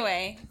get it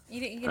anyway.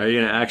 Are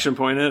you gonna action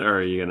point it, or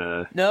are you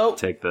gonna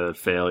take the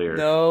failure?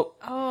 No.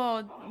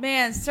 Oh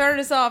man, started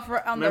us off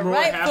on Remember the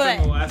right what happened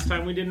foot. the last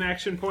time we didn't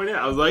action point it?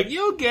 I was like,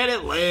 "You'll get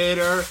it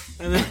later,"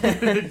 and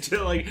then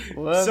until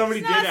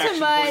somebody did Not so action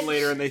much. point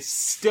later, and they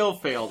still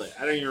failed it.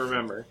 I don't even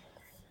remember.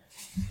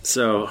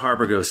 So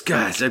Harper goes,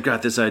 guys, I've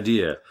got this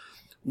idea.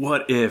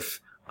 What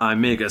if I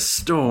make a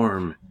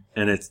storm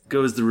and it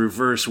goes the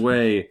reverse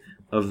way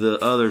of the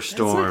other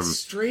storm? That's like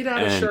straight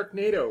out of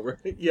Sharknado,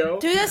 right, yo?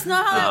 Dude, that's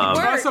not how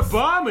that works. Toss a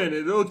bomb in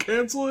it; it'll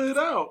cancel it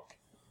out.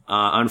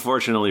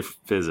 Unfortunately,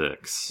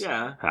 physics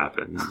Yeah.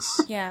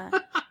 happens. Yeah.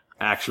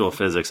 Actual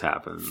physics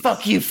happens.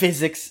 Fuck you,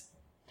 physics.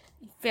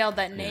 You failed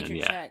that nature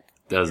Yeah. check.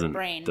 Doesn't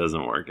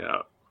work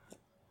out.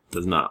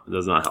 Does not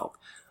help.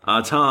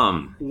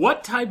 Tom.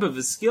 What type of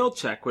a skill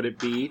check would it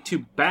be to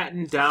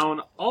batten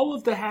down all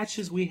of the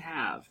hatches we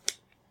have?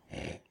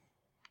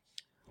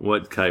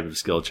 What type of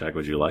skill check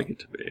would you like it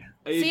to be?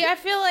 See, I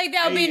feel like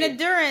that would be an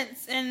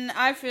endurance, and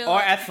I feel Or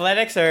like...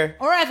 athletics, or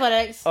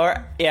athletics.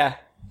 yeah.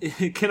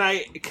 Can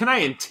I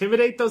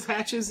intimidate those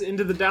hatches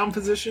into the down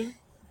position?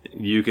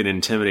 You can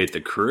intimidate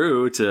the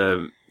crew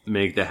to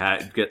make the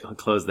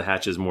close the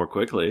hatches more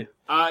quickly.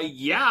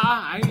 Yeah,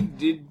 I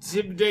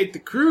intimidate the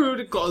crew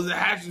to close the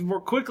hatches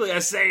more quickly. I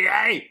say,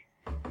 hey,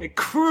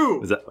 crew.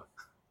 Was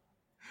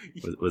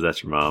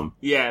that your mom?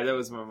 Yeah, that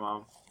was my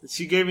mom.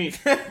 She gave me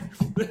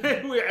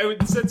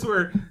since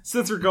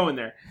we're going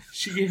there.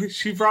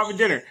 She brought me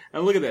dinner.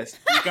 And look at this.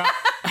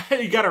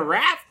 You got a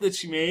wrap that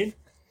she made.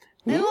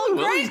 And a little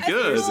grape.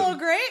 good. A little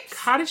grapes.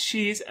 Cottage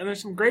cheese, and there's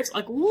some grapes.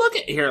 Like, look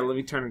at here. Let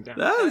me turn it down.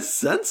 That is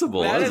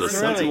sensible. That is a really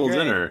sensible great.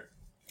 dinner.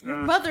 Your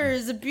mother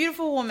is a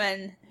beautiful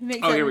woman who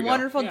makes here a we go.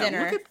 wonderful Yeah,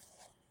 dinner. look at-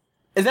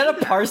 Is that a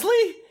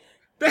parsley?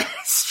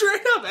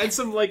 Straight up, and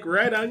some like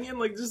red onion,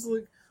 like just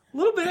like a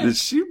little bit. Did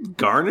she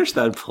garnish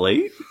that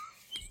plate?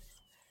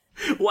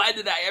 Why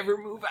did I ever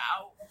move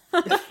out?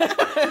 You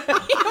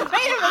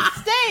made a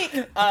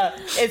mistake.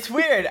 It's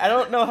weird. I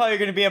don't know how you're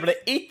going to be able to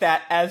eat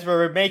that as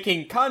we're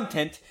making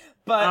content,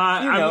 but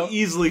I'm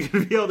easily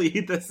gonna be able to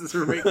eat this as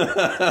we're making.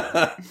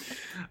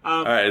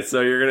 All right, so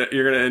you're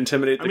gonna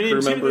intimidate the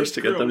crew members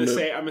to get them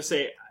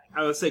to.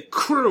 I would say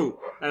crew,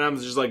 and I'm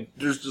just like,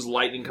 there's just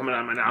lightning coming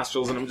out of my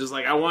nostrils, and I'm just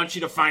like, I want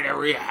you to find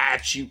every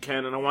hatch you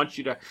can, and I want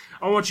you to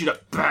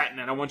batten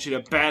it. I want you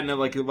to batten it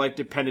like your life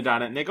depended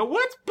on it. And they go,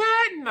 what's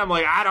batten? I'm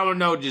like, I don't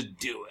know, just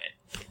do it.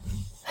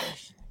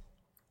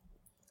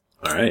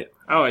 All right.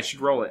 Oh, I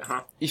should roll it,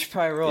 huh? You should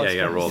probably roll it. Yeah, you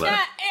gotta roll Yeah,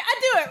 that.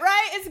 I do it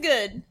right. It's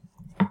good.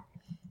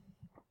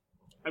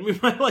 I mean,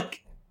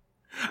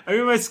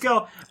 my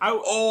skill.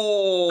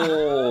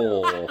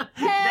 Oh.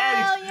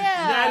 Hell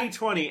yeah. Natty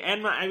 20,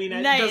 and Nice.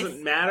 it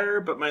doesn't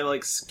matter, but my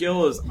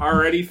skill is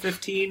already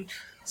 15,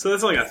 so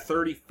that's like a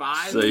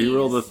 35. So you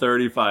rolled a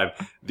 35.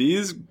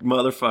 These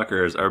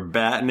motherfuckers are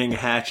battening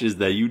hatches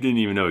that you didn't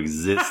even know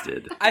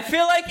existed. I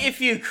feel like if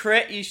you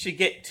crit, you should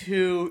get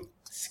 2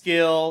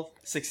 skill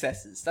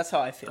successes. That's how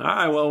I feel. All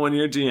right, well, when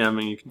you're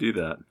DMing, you can do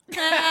that.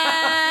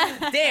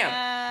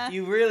 Damn,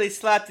 you really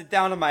slapped it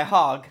down on my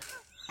hog.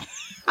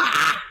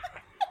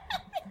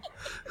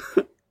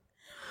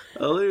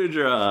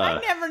 Aludra. I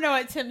never know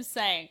what Tim's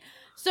saying.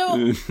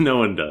 So No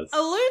one does.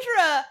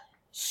 Aludra,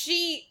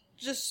 she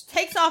just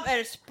takes off at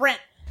a sprint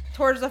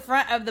towards the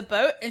front of the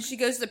boat, and she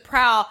goes to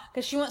prowl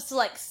because she wants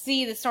to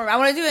see the storm. I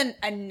want to do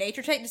a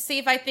nature check to see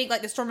if I think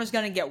the storm is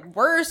going to get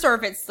worse or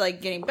if it's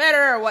getting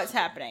better or what's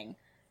happening.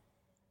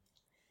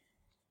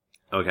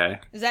 Okay.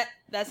 Is that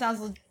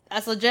sounds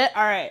that's legit?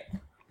 All right.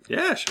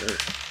 Yeah, sure.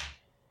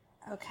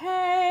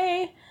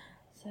 Okay.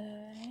 So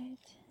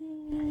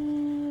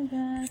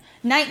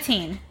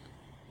 19.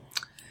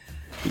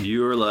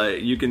 You're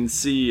you can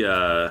see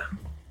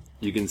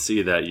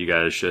that you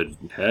guys should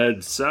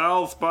head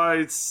south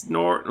by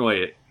South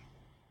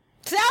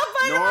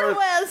by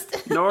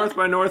northwest. north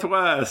by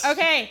northwest.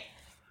 Okay.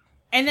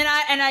 And then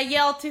I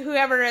yell to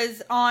whoever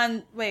is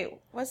on. Wait,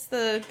 what's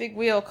the big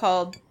wheel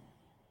called?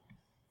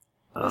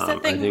 What's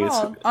that thing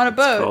called? On a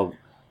boat.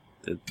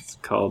 It's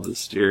called the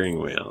steering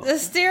wheel. The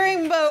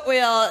steering boat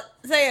wheel.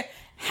 Say,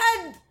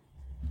 head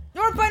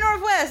north by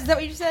northwest. Is that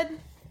what you said?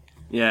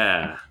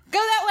 Yeah. Go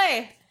that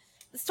way.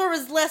 The storm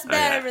is less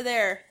bad over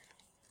there.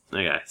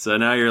 Okay, so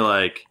now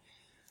you're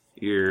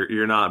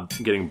you're not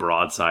getting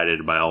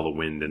broadsided by all the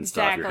wind and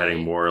stuff. You're Exactly.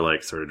 heading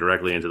more sort of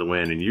directly into the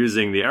wind and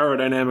using the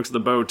aerodynamics of the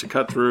boat to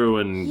cut through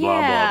and blah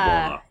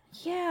blah blah.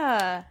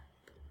 Yeah.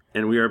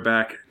 And we are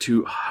back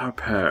to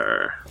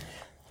Harper.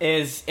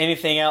 Is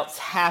anything else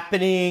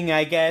happening,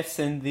 I guess,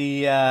 in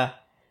the,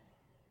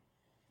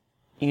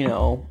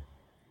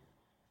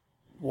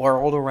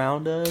 world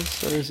around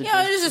us? Or is it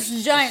it's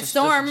just a giant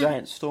storm. Just a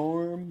giant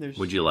storm.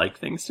 Would you like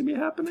things to be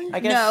happening? I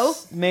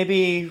guess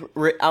maybe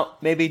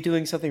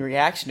doing something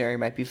reactionary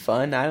might be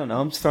fun. I don't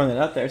know. I'm just throwing that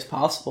out there. It's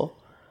possible.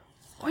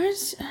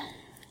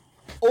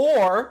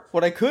 Or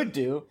what I could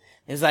do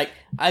is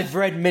I've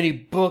read many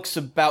books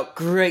about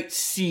great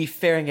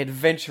seafaring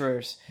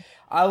adventurers.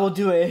 I will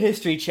do a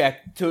history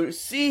check to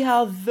see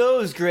how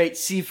those great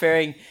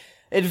seafaring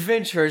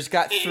adventurers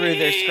got through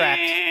their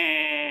scrapped.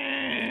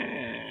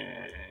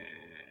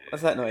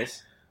 What's that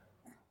noise?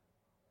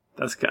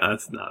 That's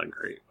not a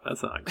great.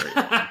 That's not a great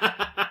one.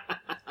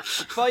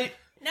 But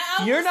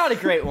you're not a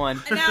great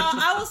one. Now,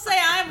 I will say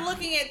I'm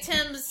looking at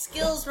Tim's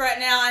skills right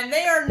now, and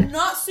they are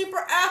not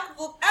super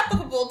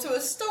applicable to a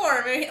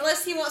storm,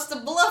 unless he wants to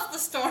bluff the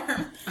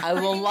storm. I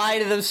will lie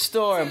to the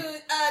storm.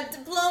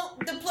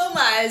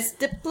 Diplomize.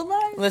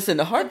 Listen,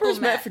 the Harper's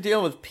meant for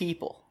dealing with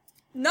people.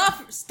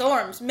 Not for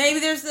storms.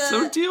 Maybe there's a...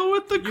 So deal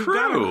with the crew. You've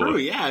got a crew,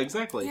 yeah,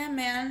 exactly. Yeah,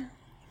 man.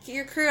 Get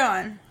your crew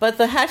on. But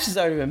the hatch has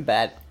already been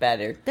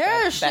battered.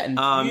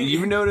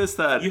 You've noticed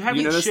that... You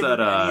haven't shivered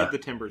any of the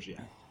timbers yet.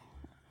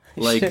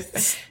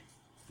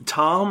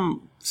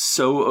 Tom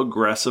so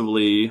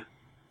aggressively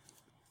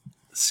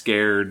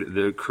scared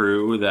the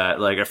crew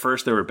that, at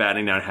first they were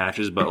batting down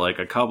hatches, but,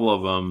 a couple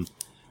of them,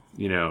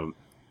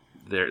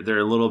 they're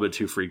a little bit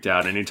too freaked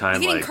out.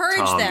 Anytime, you can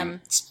encourage them.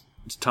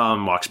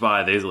 Tom walks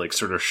by, they,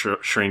 sort of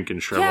shrink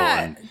and shrivel.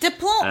 Yeah,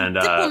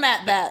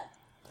 diplomat that.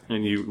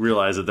 And you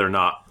realize that they're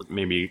not,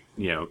 maybe,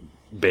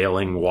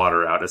 bailing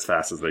water out as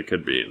fast as they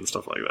could be and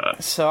stuff like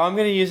that. So I'm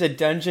going to use a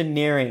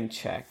dungeoneering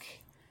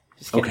check.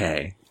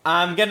 Okay.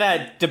 I'm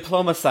gonna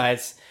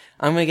diplomatize.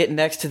 I'm gonna get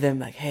next to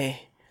them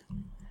hey,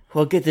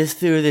 we'll get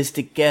through this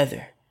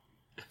together.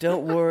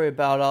 Don't worry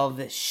about all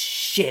this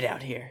shit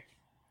out here.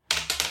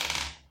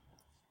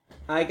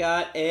 I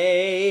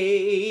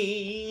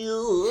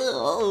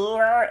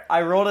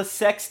rolled a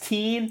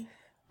 16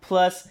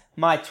 plus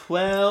my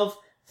 12,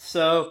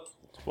 so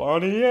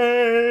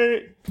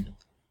 28.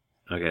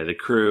 Okay, the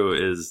crew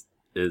is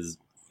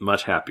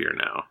much happier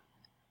now.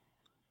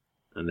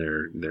 And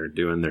they're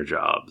doing their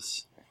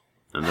jobs.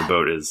 And the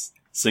boat is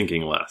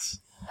sinking less.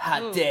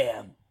 Hot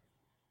damn.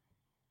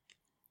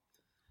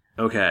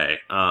 Okay,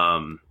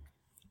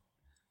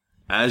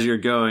 as you're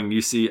going,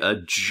 you see a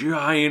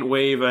giant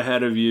wave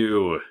ahead of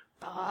you.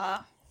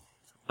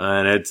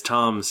 And it's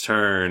Tom's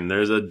turn.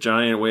 There's a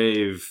giant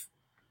wave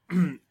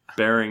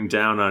bearing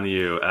down on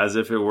you, as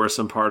if it were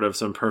some part of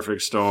some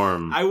perfect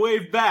storm. I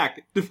wave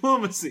back.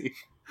 Diplomacy.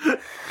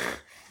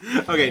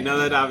 Okay, no,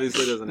 that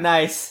obviously doesn't happen.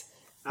 Nice.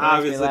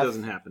 Obviously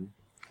doesn't happen.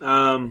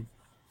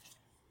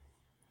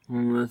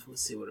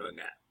 Let's see, what do I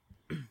got?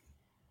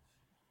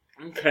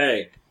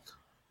 Okay.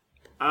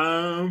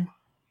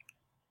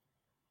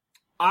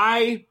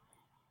 I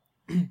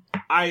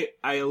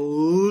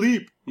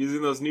leap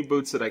using those new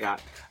boots that I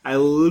got. I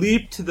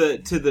leap to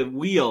the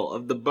wheel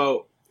of the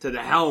boat, to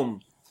the helm,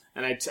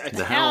 and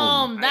the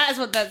helm. That is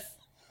what that's.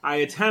 I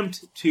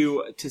attempt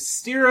to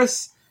steer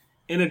us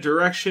in a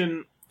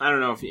direction. I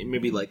don't know if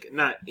maybe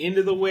not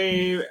into the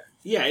wave.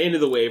 Yeah, into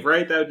the wave,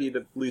 right? That would be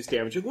the least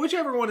damaging.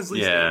 Whichever one is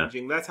least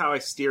damaging, that's how I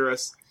steer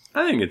us.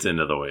 I think it's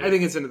into the wave. I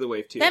think it's into the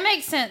wave, too. That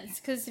makes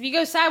sense, because if you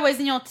go sideways,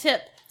 then you'll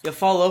tip. You'll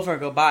fall over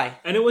and go by.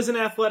 And it was an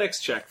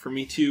athletics check for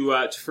me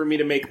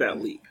to make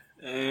that leap.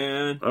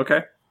 And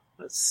okay.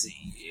 Let's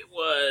see. It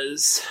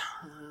was...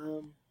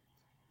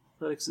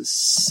 athletics is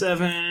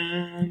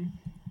 7.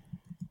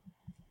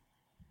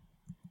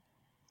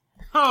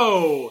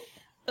 Oh!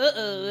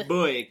 Uh-oh.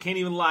 Boy, can't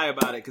even lie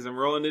about it, because I'm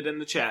rolling it in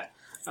the chat.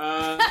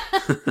 5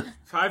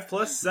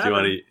 plus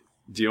 7.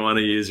 Do you want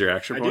to use your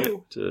action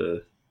point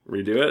to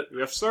redo it?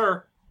 Yes,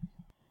 sir.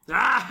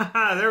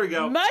 Ah, there we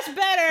go. Much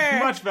better.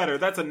 Much better.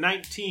 That's a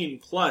 19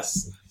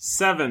 plus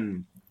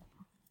 7.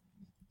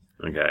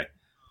 Okay.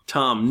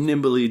 Tom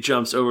nimbly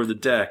jumps over the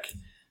deck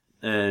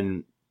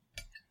and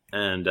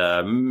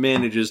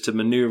manages to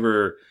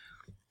maneuver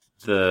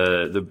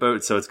the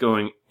boat so it's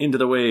going into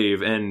the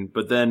wave,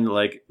 but then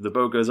the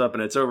boat goes up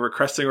and it's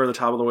cresting over the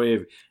top of the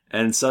wave,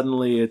 and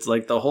suddenly it's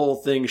the whole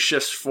thing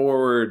shifts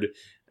forward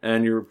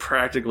and you're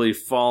practically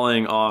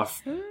falling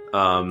off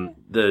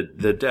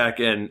the deck,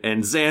 and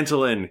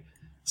Xantolin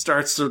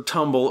starts to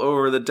tumble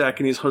over the deck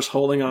and he's just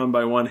holding on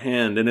by one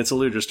hand, and it's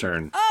Eludra's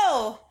turn.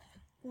 Oh,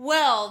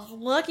 well,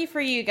 lucky for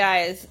you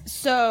guys.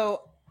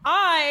 So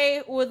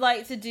I would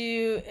like to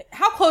do...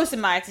 How close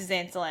am I to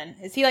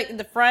Xantolin? Is he in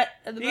the front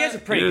of the boat? You guys are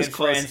pretty good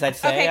friends, I'd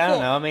say. Okay, I cool.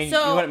 don't know. I mean,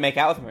 so you wouldn't make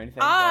out with him or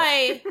anything.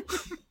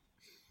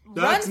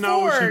 That's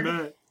not what she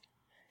meant.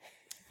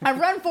 I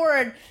run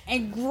forward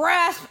and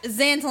grasp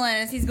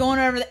Xantolin as he's going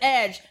over the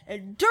edge.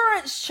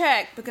 Endurance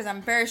check, because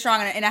I'm very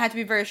strong and I have to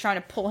be very strong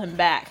to pull him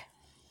back.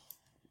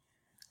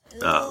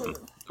 Well,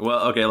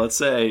 okay, let's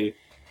say...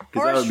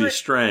 Because that would be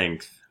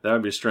strength. That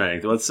would be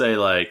strength. Let's say,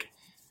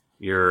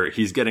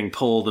 he's getting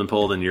pulled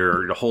and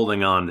you're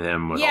holding on to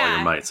him with all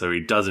your might, so he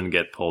doesn't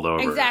get pulled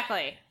over.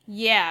 Exactly.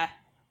 Yeah.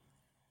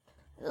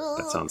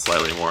 That sounds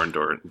slightly more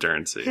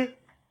endurance-y.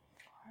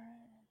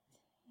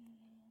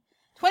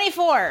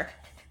 24.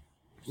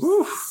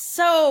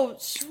 So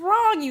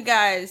strong, you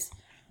guys.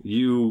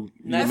 You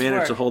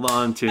manage to hold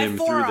on to him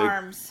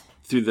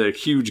through the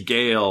huge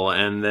gale,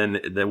 and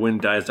then the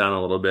wind dies down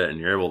a little bit, and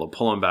you're able to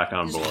pull him back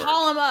on board.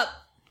 Haul him up.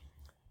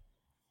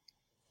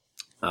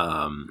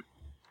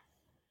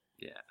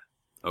 Yeah.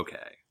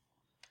 Okay.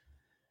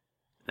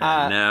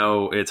 And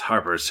now it's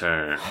Harper's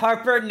turn.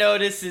 Harper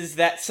notices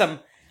that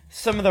some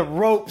of the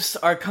ropes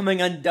are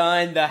coming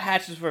undone. The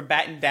hatches were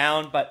battened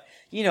down, but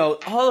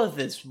all of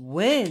this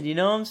wind, you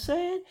know what I'm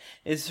saying?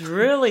 It's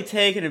really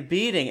taking a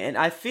beating, and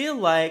I feel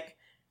like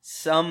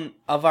some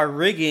of our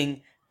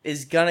rigging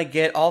is gonna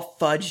get all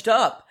fudged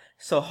up.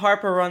 So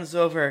Harper runs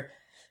over,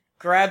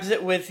 grabs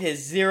it with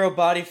his 0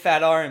 body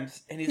fat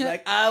arms, and he's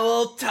like, I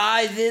will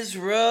tie this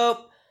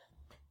rope.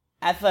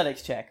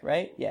 Athletics check,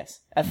 right? Yes.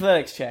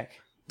 Athletics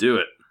check. Do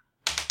it.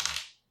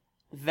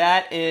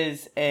 That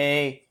is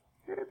a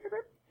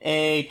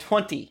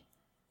 20.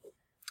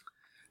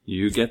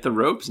 You get the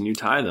ropes and you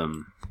tie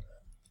them.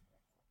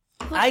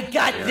 I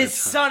got this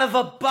son of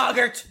a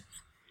boggart.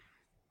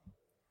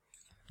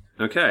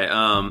 Okay,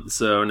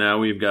 so now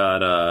we've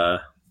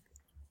got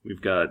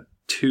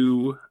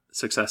 2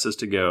 successes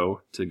to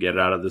go to get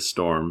out of this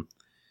storm,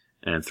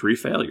 and 3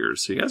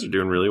 failures. So you guys are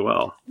doing really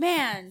well.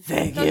 Man,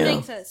 thank you.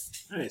 Thanks us.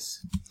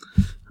 Nice.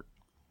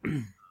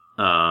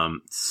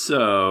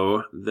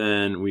 So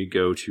then we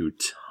go to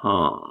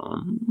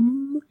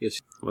Tom.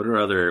 Yes. What are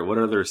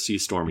other sea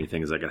stormy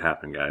things that could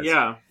happen, guys?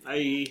 Yeah,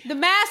 the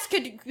mast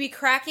could be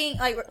cracking,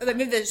 like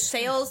maybe the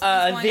sails.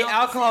 The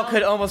alcohol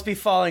could almost be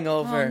falling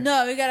over. Oh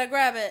no, we gotta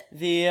grab it.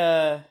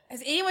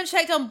 Has anyone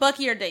checked on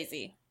Bucky or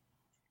Daisy?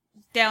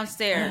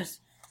 Downstairs,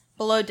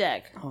 below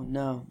deck. Oh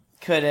no!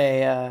 Could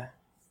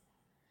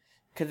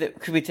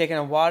we take in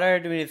a water?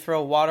 Do we need to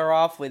throw water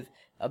off with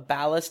a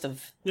ballast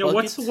of? Yeah.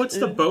 buckets? What's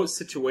the boat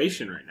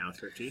situation right now,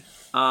 Thrifty?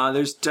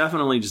 There's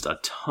definitely just a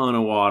ton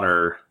of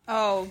water.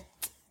 Oh.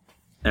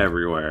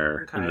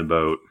 Everywhere in the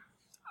boat.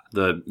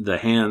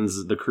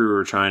 The crew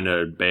are trying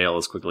to bail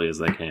as quickly as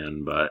they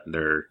can, but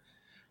they're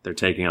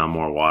taking on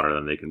more water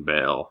than they can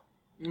bail.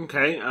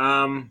 Okay,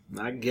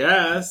 I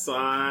guess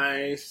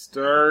I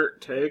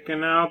start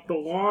taking out the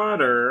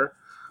water.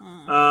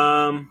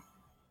 Or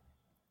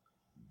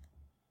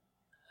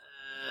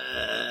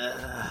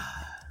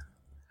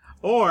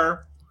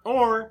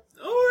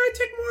I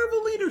take more of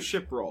a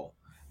leadership role,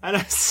 and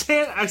I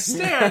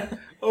stand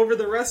over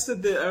the rest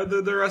of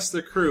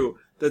the crew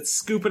that's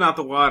scooping out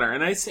the water,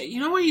 and I say, you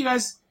know what, you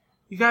guys,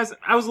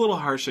 I was a little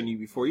harsh on you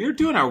before. You're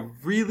doing a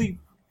really,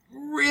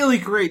 really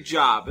great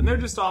job, and they're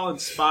just all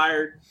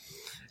inspired,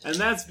 and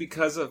that's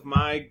because of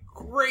my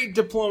great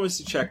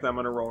diplomacy check that I'm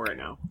going to roll right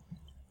now.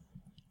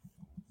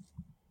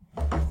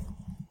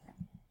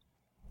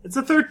 It's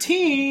a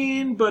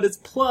 13, but it's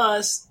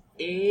plus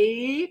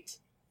 8.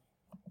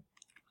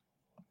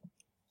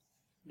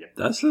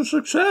 That's a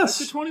success.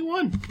 That's a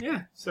 21.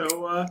 Yeah.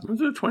 So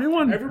that's a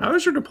 21. How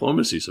is your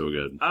diplomacy so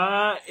good?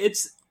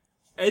 It's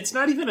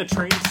not even a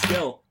trained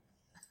skill.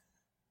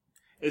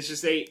 It's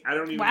just 8. I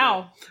don't even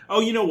know. Oh,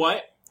 you know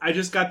what? I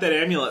just got that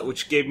amulet,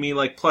 which gave me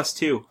like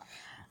 +2.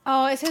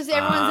 Oh, it's because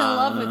everyone's in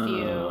love with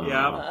you.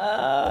 Yeah.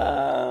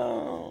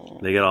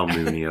 They get all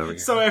moony over here.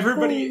 So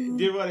everybody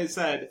did what I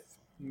said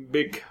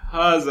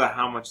because of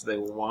how much they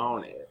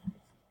want it.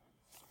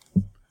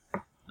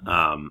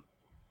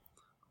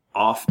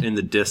 Off in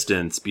the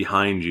distance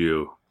behind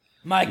you.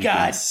 My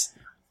God.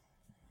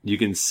 You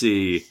can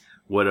see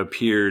what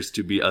appears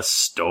to be a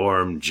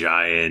storm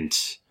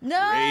giant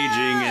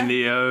raging in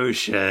the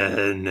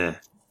ocean.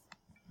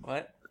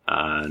 What?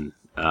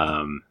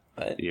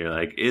 What? You're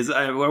like,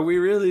 are we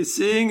really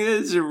seeing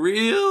this? Is it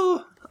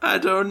real? I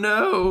don't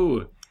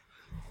know.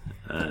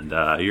 And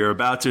you're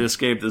about to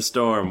escape the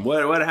storm.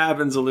 What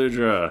happens,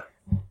 Aludra?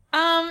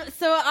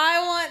 So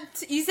I want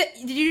to,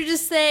 did you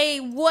just say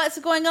what's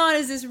going on?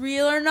 Is this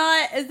real or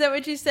not? Is that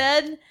what you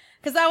said?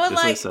 Because I would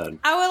like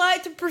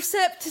to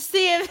percept to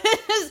see if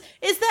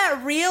is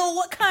that real?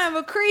 What kind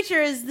of a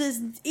creature is this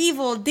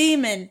evil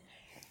demon?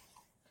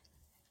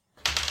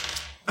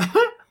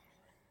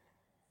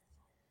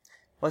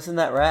 What's in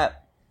that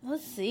wrap?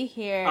 Let's see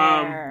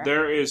here.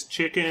 There is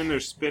chicken.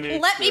 There's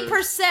spinach. Let me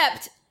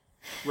percept.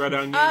 Red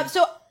onion.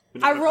 So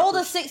I rolled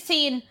a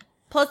 16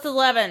 plus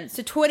 11,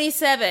 so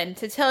 27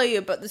 to tell you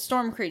about the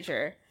storm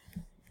creature.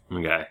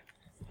 Okay.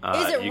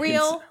 Is it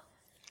real?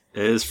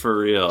 It is for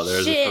real.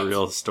 There's a for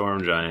real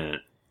storm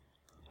giant.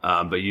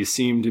 But you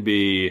seem to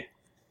be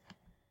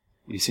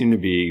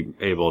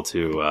able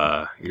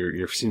to.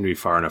 You seem to be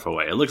far enough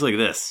away. It looks like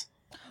this.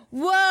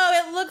 Whoa!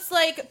 It looks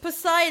like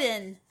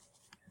Poseidon.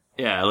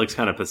 Yeah, it looks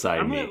kind of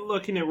Poseidon. I'm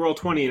looking at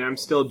Roll20, and I'm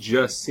still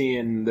just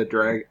seeing the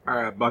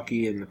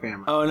Bucky and the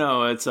family. Oh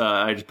no, it's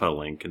I just put a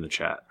link in the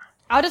chat.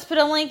 I'll just put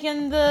a link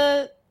in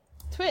the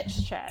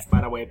Twitch chat.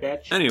 By the way,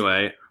 bitch.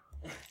 Anyway,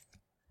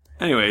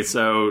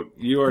 so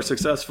you are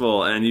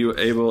successful, and you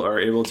are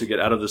able to get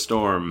out of the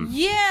storm.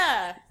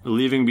 Yeah.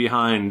 Leaving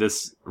behind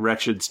this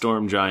wretched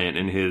storm giant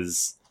and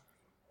his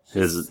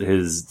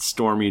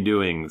stormy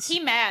doings. He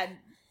mad.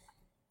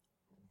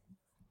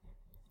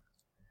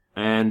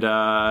 And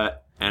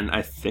And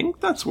I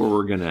think that's where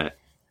we're going to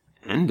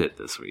end it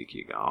this week,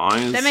 you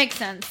guys. That makes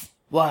sense.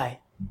 Why?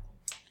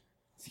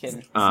 Just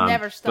kidding.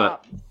 Never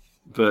stop.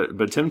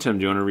 But Tim, do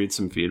you want to read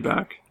some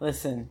feedback?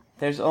 Listen,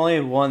 there's only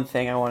one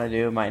thing I want to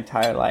do in my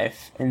entire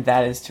life, and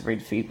that is to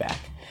read feedback.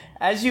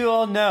 As you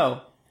all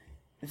know,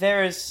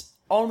 there is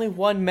only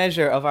one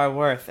measure of our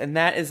worth, and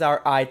that is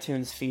our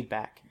iTunes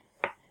feedback.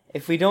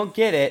 If we don't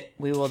get it,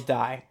 we will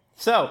die.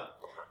 So,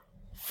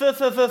 says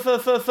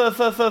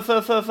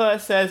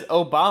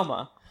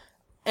Obama.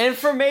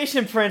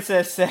 Information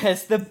Princess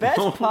says the best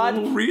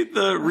read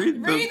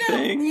the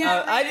thing.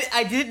 Yeah,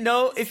 I didn't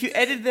know if you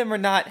edited them or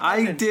not.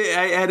 I did.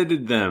 I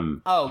edited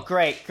them. Oh,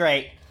 great.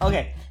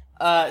 Okay.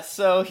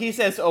 So he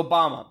says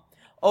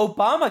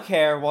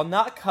Obamacare will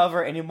not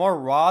cover any more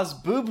Roz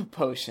boob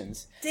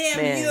potions.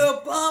 Damn you,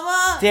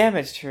 Obama! Damn,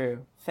 it's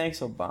true.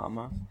 Thanks,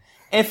 Obama.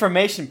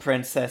 Information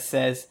Princess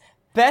says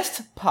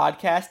best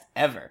podcast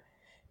ever.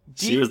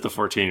 She was the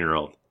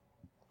 14-year-old.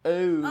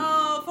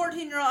 Oh,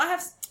 14-year-old.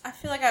 I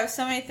feel like I have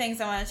so many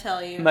things I want to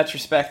tell you. Much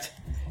respect.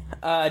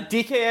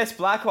 DKS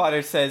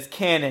Blackwater says,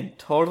 canon.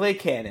 Totally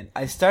canon.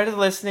 I started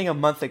listening a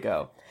month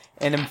ago,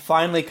 and am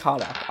finally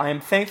caught up. I am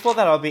thankful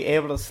that I'll be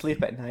able to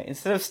sleep at night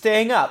instead of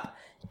staying up,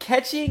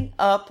 catching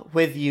up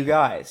with you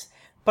guys.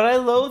 But I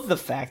loathe the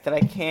fact that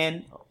I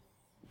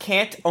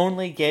can't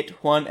only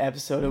get one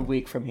episode a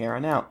week from here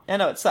on out. I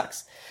know, it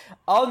sucks.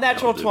 All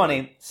Natural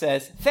 20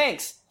 says,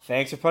 thanks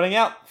for putting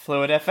out.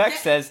 Fluid FX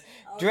says,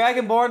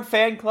 Dragonborn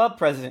Fan Club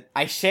President.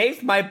 I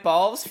shaved my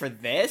balls for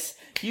this?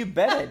 You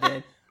bet I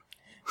did.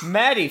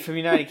 Maddie from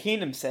United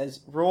Kingdom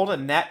says, rolled a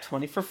nat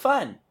 20 for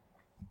fun.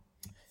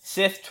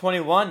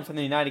 Sith21 from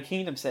the United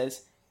Kingdom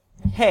says,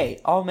 hey,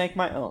 I'll make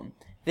my own.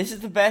 This is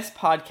the best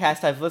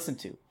podcast I've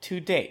listened to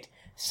date.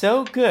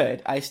 So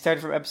good, I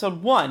started from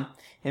episode 1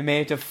 and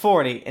made it to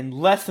 40 in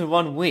less than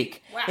 1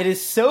 week. Wow. It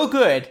is so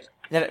good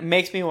that it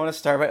makes me want to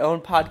start my own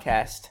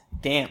podcast.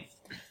 Damn.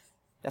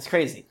 That's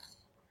crazy.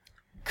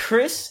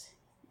 Chris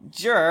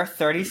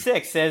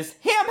Jur36 says,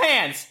 ham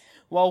hands!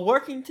 While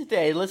working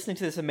today listening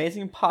to this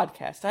amazing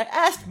podcast, I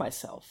asked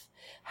myself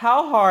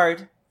how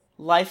hard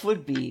life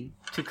would be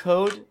to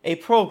code a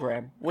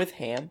program with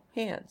ham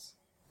hands.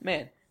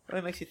 Man,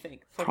 what makes you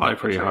think? Probably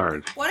pretty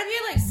hard. What if you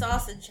had like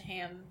sausage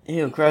ham?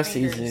 Ew, gross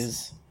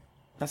is.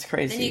 That's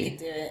crazy. Then you could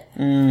do it.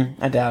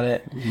 I doubt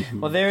it.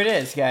 Well, there it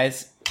is,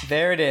 guys.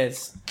 There it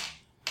is.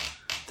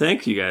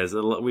 Thank you, guys.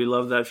 We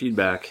love that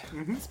feedback.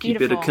 Mm-hmm.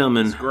 Keep it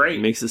coming. It's great.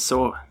 It makes us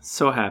so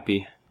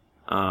happy.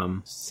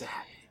 So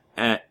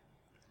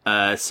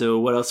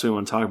what else do we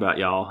want to talk about,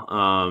 y'all?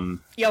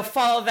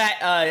 Follow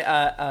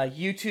that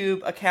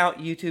YouTube account,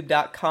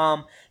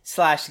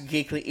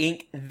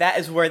 youtube.com/geeklyinc. That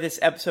is where this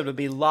episode will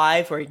be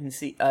live, where you can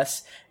see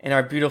us and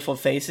our beautiful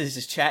faces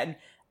just chatting.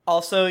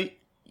 Also,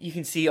 you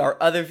can see our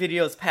other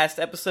videos, past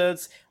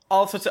episodes,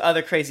 all sorts of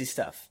other crazy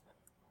stuff.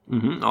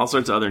 Mm-hmm. All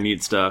sorts of other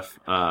neat stuff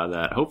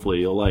that hopefully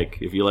you'll like.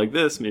 If you like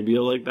this, maybe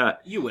you'll like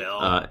that. You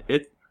will.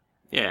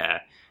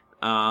 Yeah.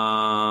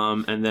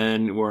 And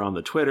then we're on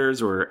the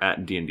Twitters. We're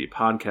at D&D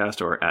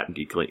Podcast or at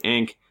Geekly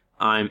Inc.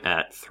 I'm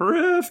at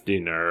Thrifty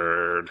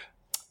Nerd.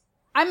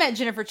 I'm at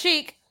Jennifer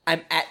Cheek.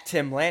 I'm at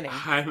Tim Lanning.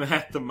 I'm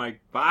at the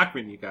Mike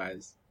Bachman, you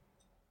guys.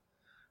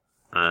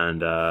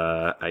 And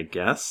I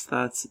guess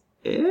that's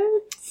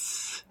it.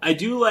 I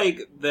do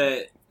like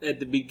that at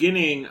the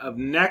beginning of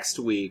next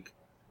week,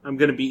 I'm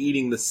going to be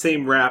eating the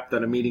same wrap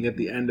that I'm eating at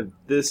the end of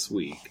this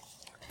week.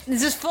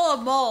 It's just full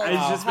of mold.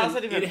 How's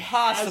that even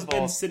possible? Has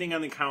been sitting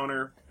on the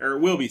counter, or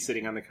will be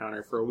sitting on the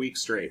counter for a week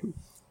straight.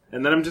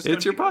 And then I'm just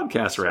It's your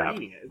podcast wrap.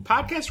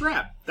 Podcast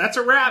wrap. That's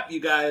a wrap, you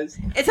guys.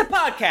 It's a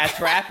podcast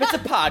wrap. It's a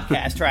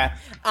podcast wrap.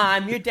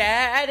 I'm your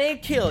dad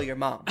and kill your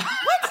mom.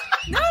 What?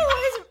 No,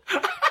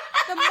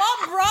 the mom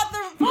brought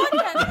the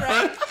podcast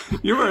wrap.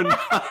 You are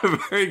not a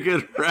very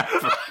good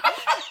rapper.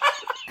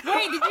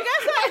 Wait, did you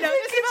guys not know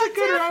this He's a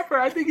good rapper.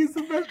 I think he's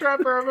the best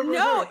rapper I've ever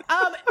No, heard.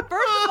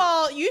 First of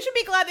all, you should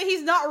be glad that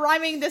he's not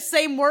rhyming the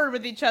same word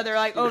with each other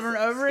like over and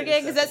over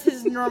again, because that's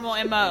his normal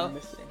MO.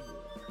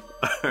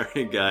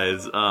 Alright,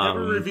 guys.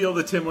 Never reveal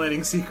the Tim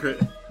Lanning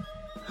secret.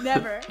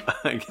 Never.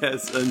 I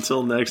guess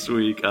until next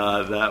week,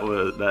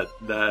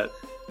 that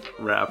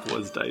rap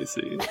was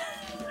dicey.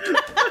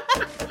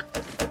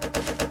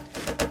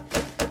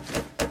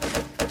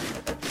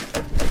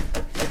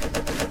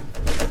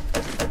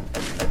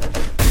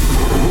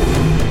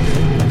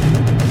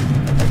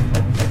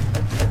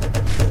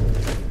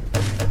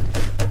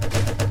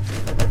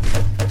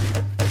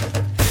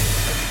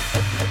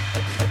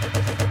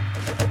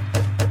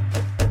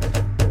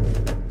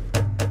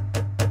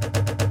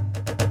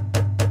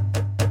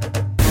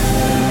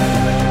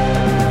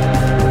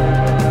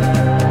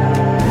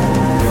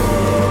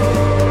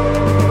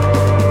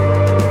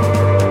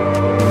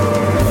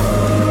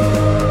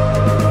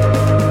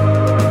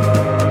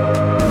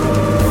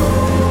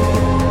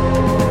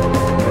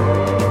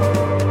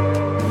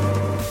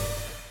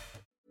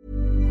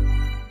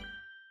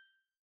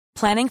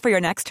 Planning for your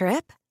next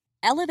trip?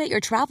 Elevate your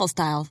travel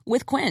style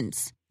with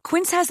Quince.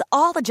 Quince has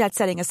all the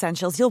jet-setting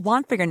essentials you'll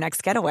want for your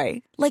next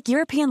getaway, like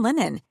European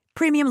linen,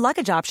 premium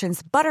luggage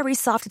options, buttery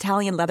soft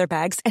Italian leather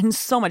bags, and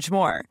so much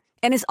more.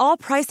 And is all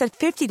priced at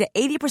 50 to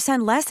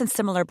 80% less than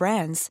similar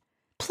brands.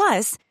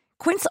 Plus,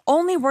 Quince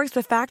only works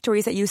with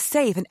factories that use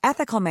safe and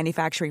ethical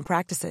manufacturing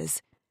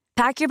practices.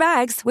 Pack your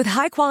bags with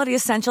high-quality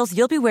essentials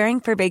you'll be wearing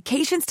for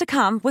vacations to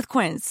come with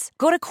Quince.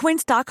 Go to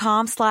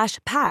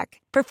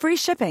quince.com/pack for free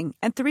shipping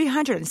and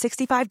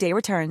 365-day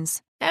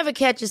returns. Ever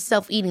catch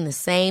yourself eating the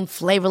same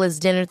flavorless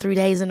dinner 3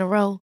 days in a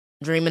row?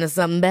 Dreaming of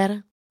something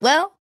better?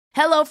 Well,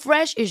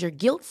 HelloFresh is your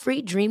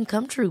guilt-free dream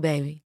come true,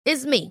 baby.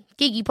 It's me,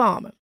 Keke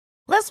Palmer.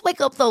 Let's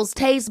wake up those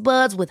taste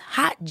buds with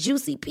hot,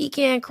 juicy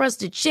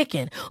pecan-crusted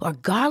chicken or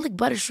garlic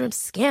butter shrimp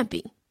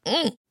scampi.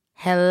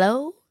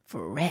 Hello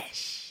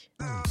Fresh.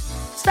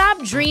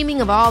 Stop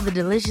dreaming of all the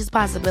delicious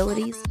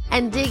possibilities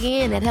and dig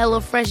in at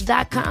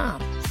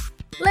HelloFresh.com.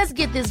 Let's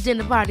get this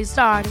dinner party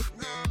started.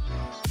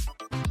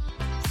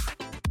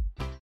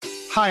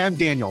 Hi, I'm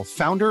Daniel,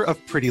 founder of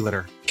Pretty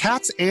Litter.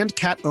 Cats and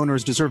cat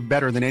owners deserve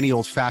better than any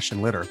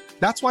old-fashioned litter.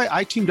 That's why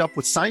I teamed up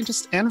with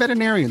scientists and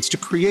veterinarians to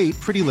create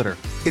Pretty Litter.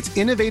 Its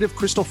innovative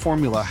crystal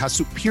formula has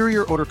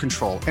superior odor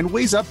control and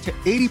weighs up to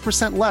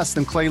 80% less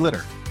than clay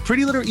litter.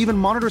 Pretty Litter even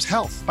monitors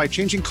health by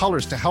changing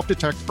colors to help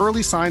detect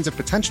early signs of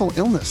potential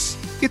illness.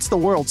 It's the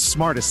world's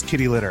smartest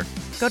kitty litter.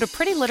 Go to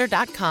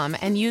prettylitter.com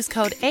and use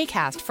code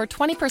ACAST for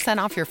 20%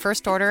 off your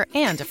first order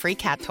and a free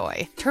cat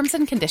toy. Terms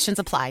and conditions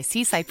apply.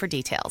 See site for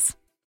details.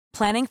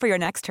 Planning for your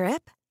next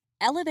trip?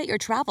 Elevate your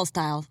travel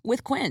style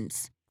with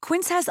Quince.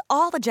 Quince has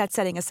all the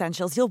jet-setting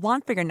essentials you'll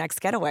want for your next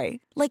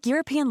getaway, like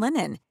European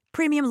linen,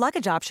 premium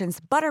luggage options,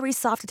 buttery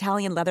soft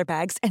Italian leather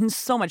bags, and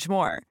so much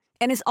more.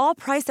 And is all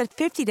priced at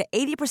 50 to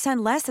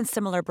 80% less than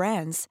similar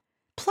brands.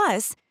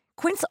 Plus,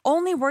 Quince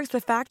only works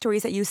with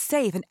factories that use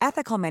safe and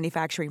ethical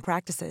manufacturing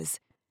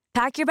practices.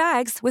 Pack your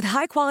bags with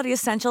high-quality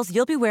essentials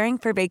you'll be wearing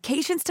for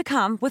vacations to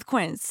come with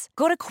Quince.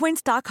 Go to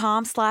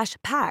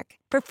quince.com/pack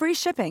for free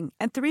shipping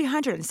and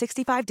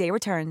 365-day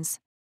returns.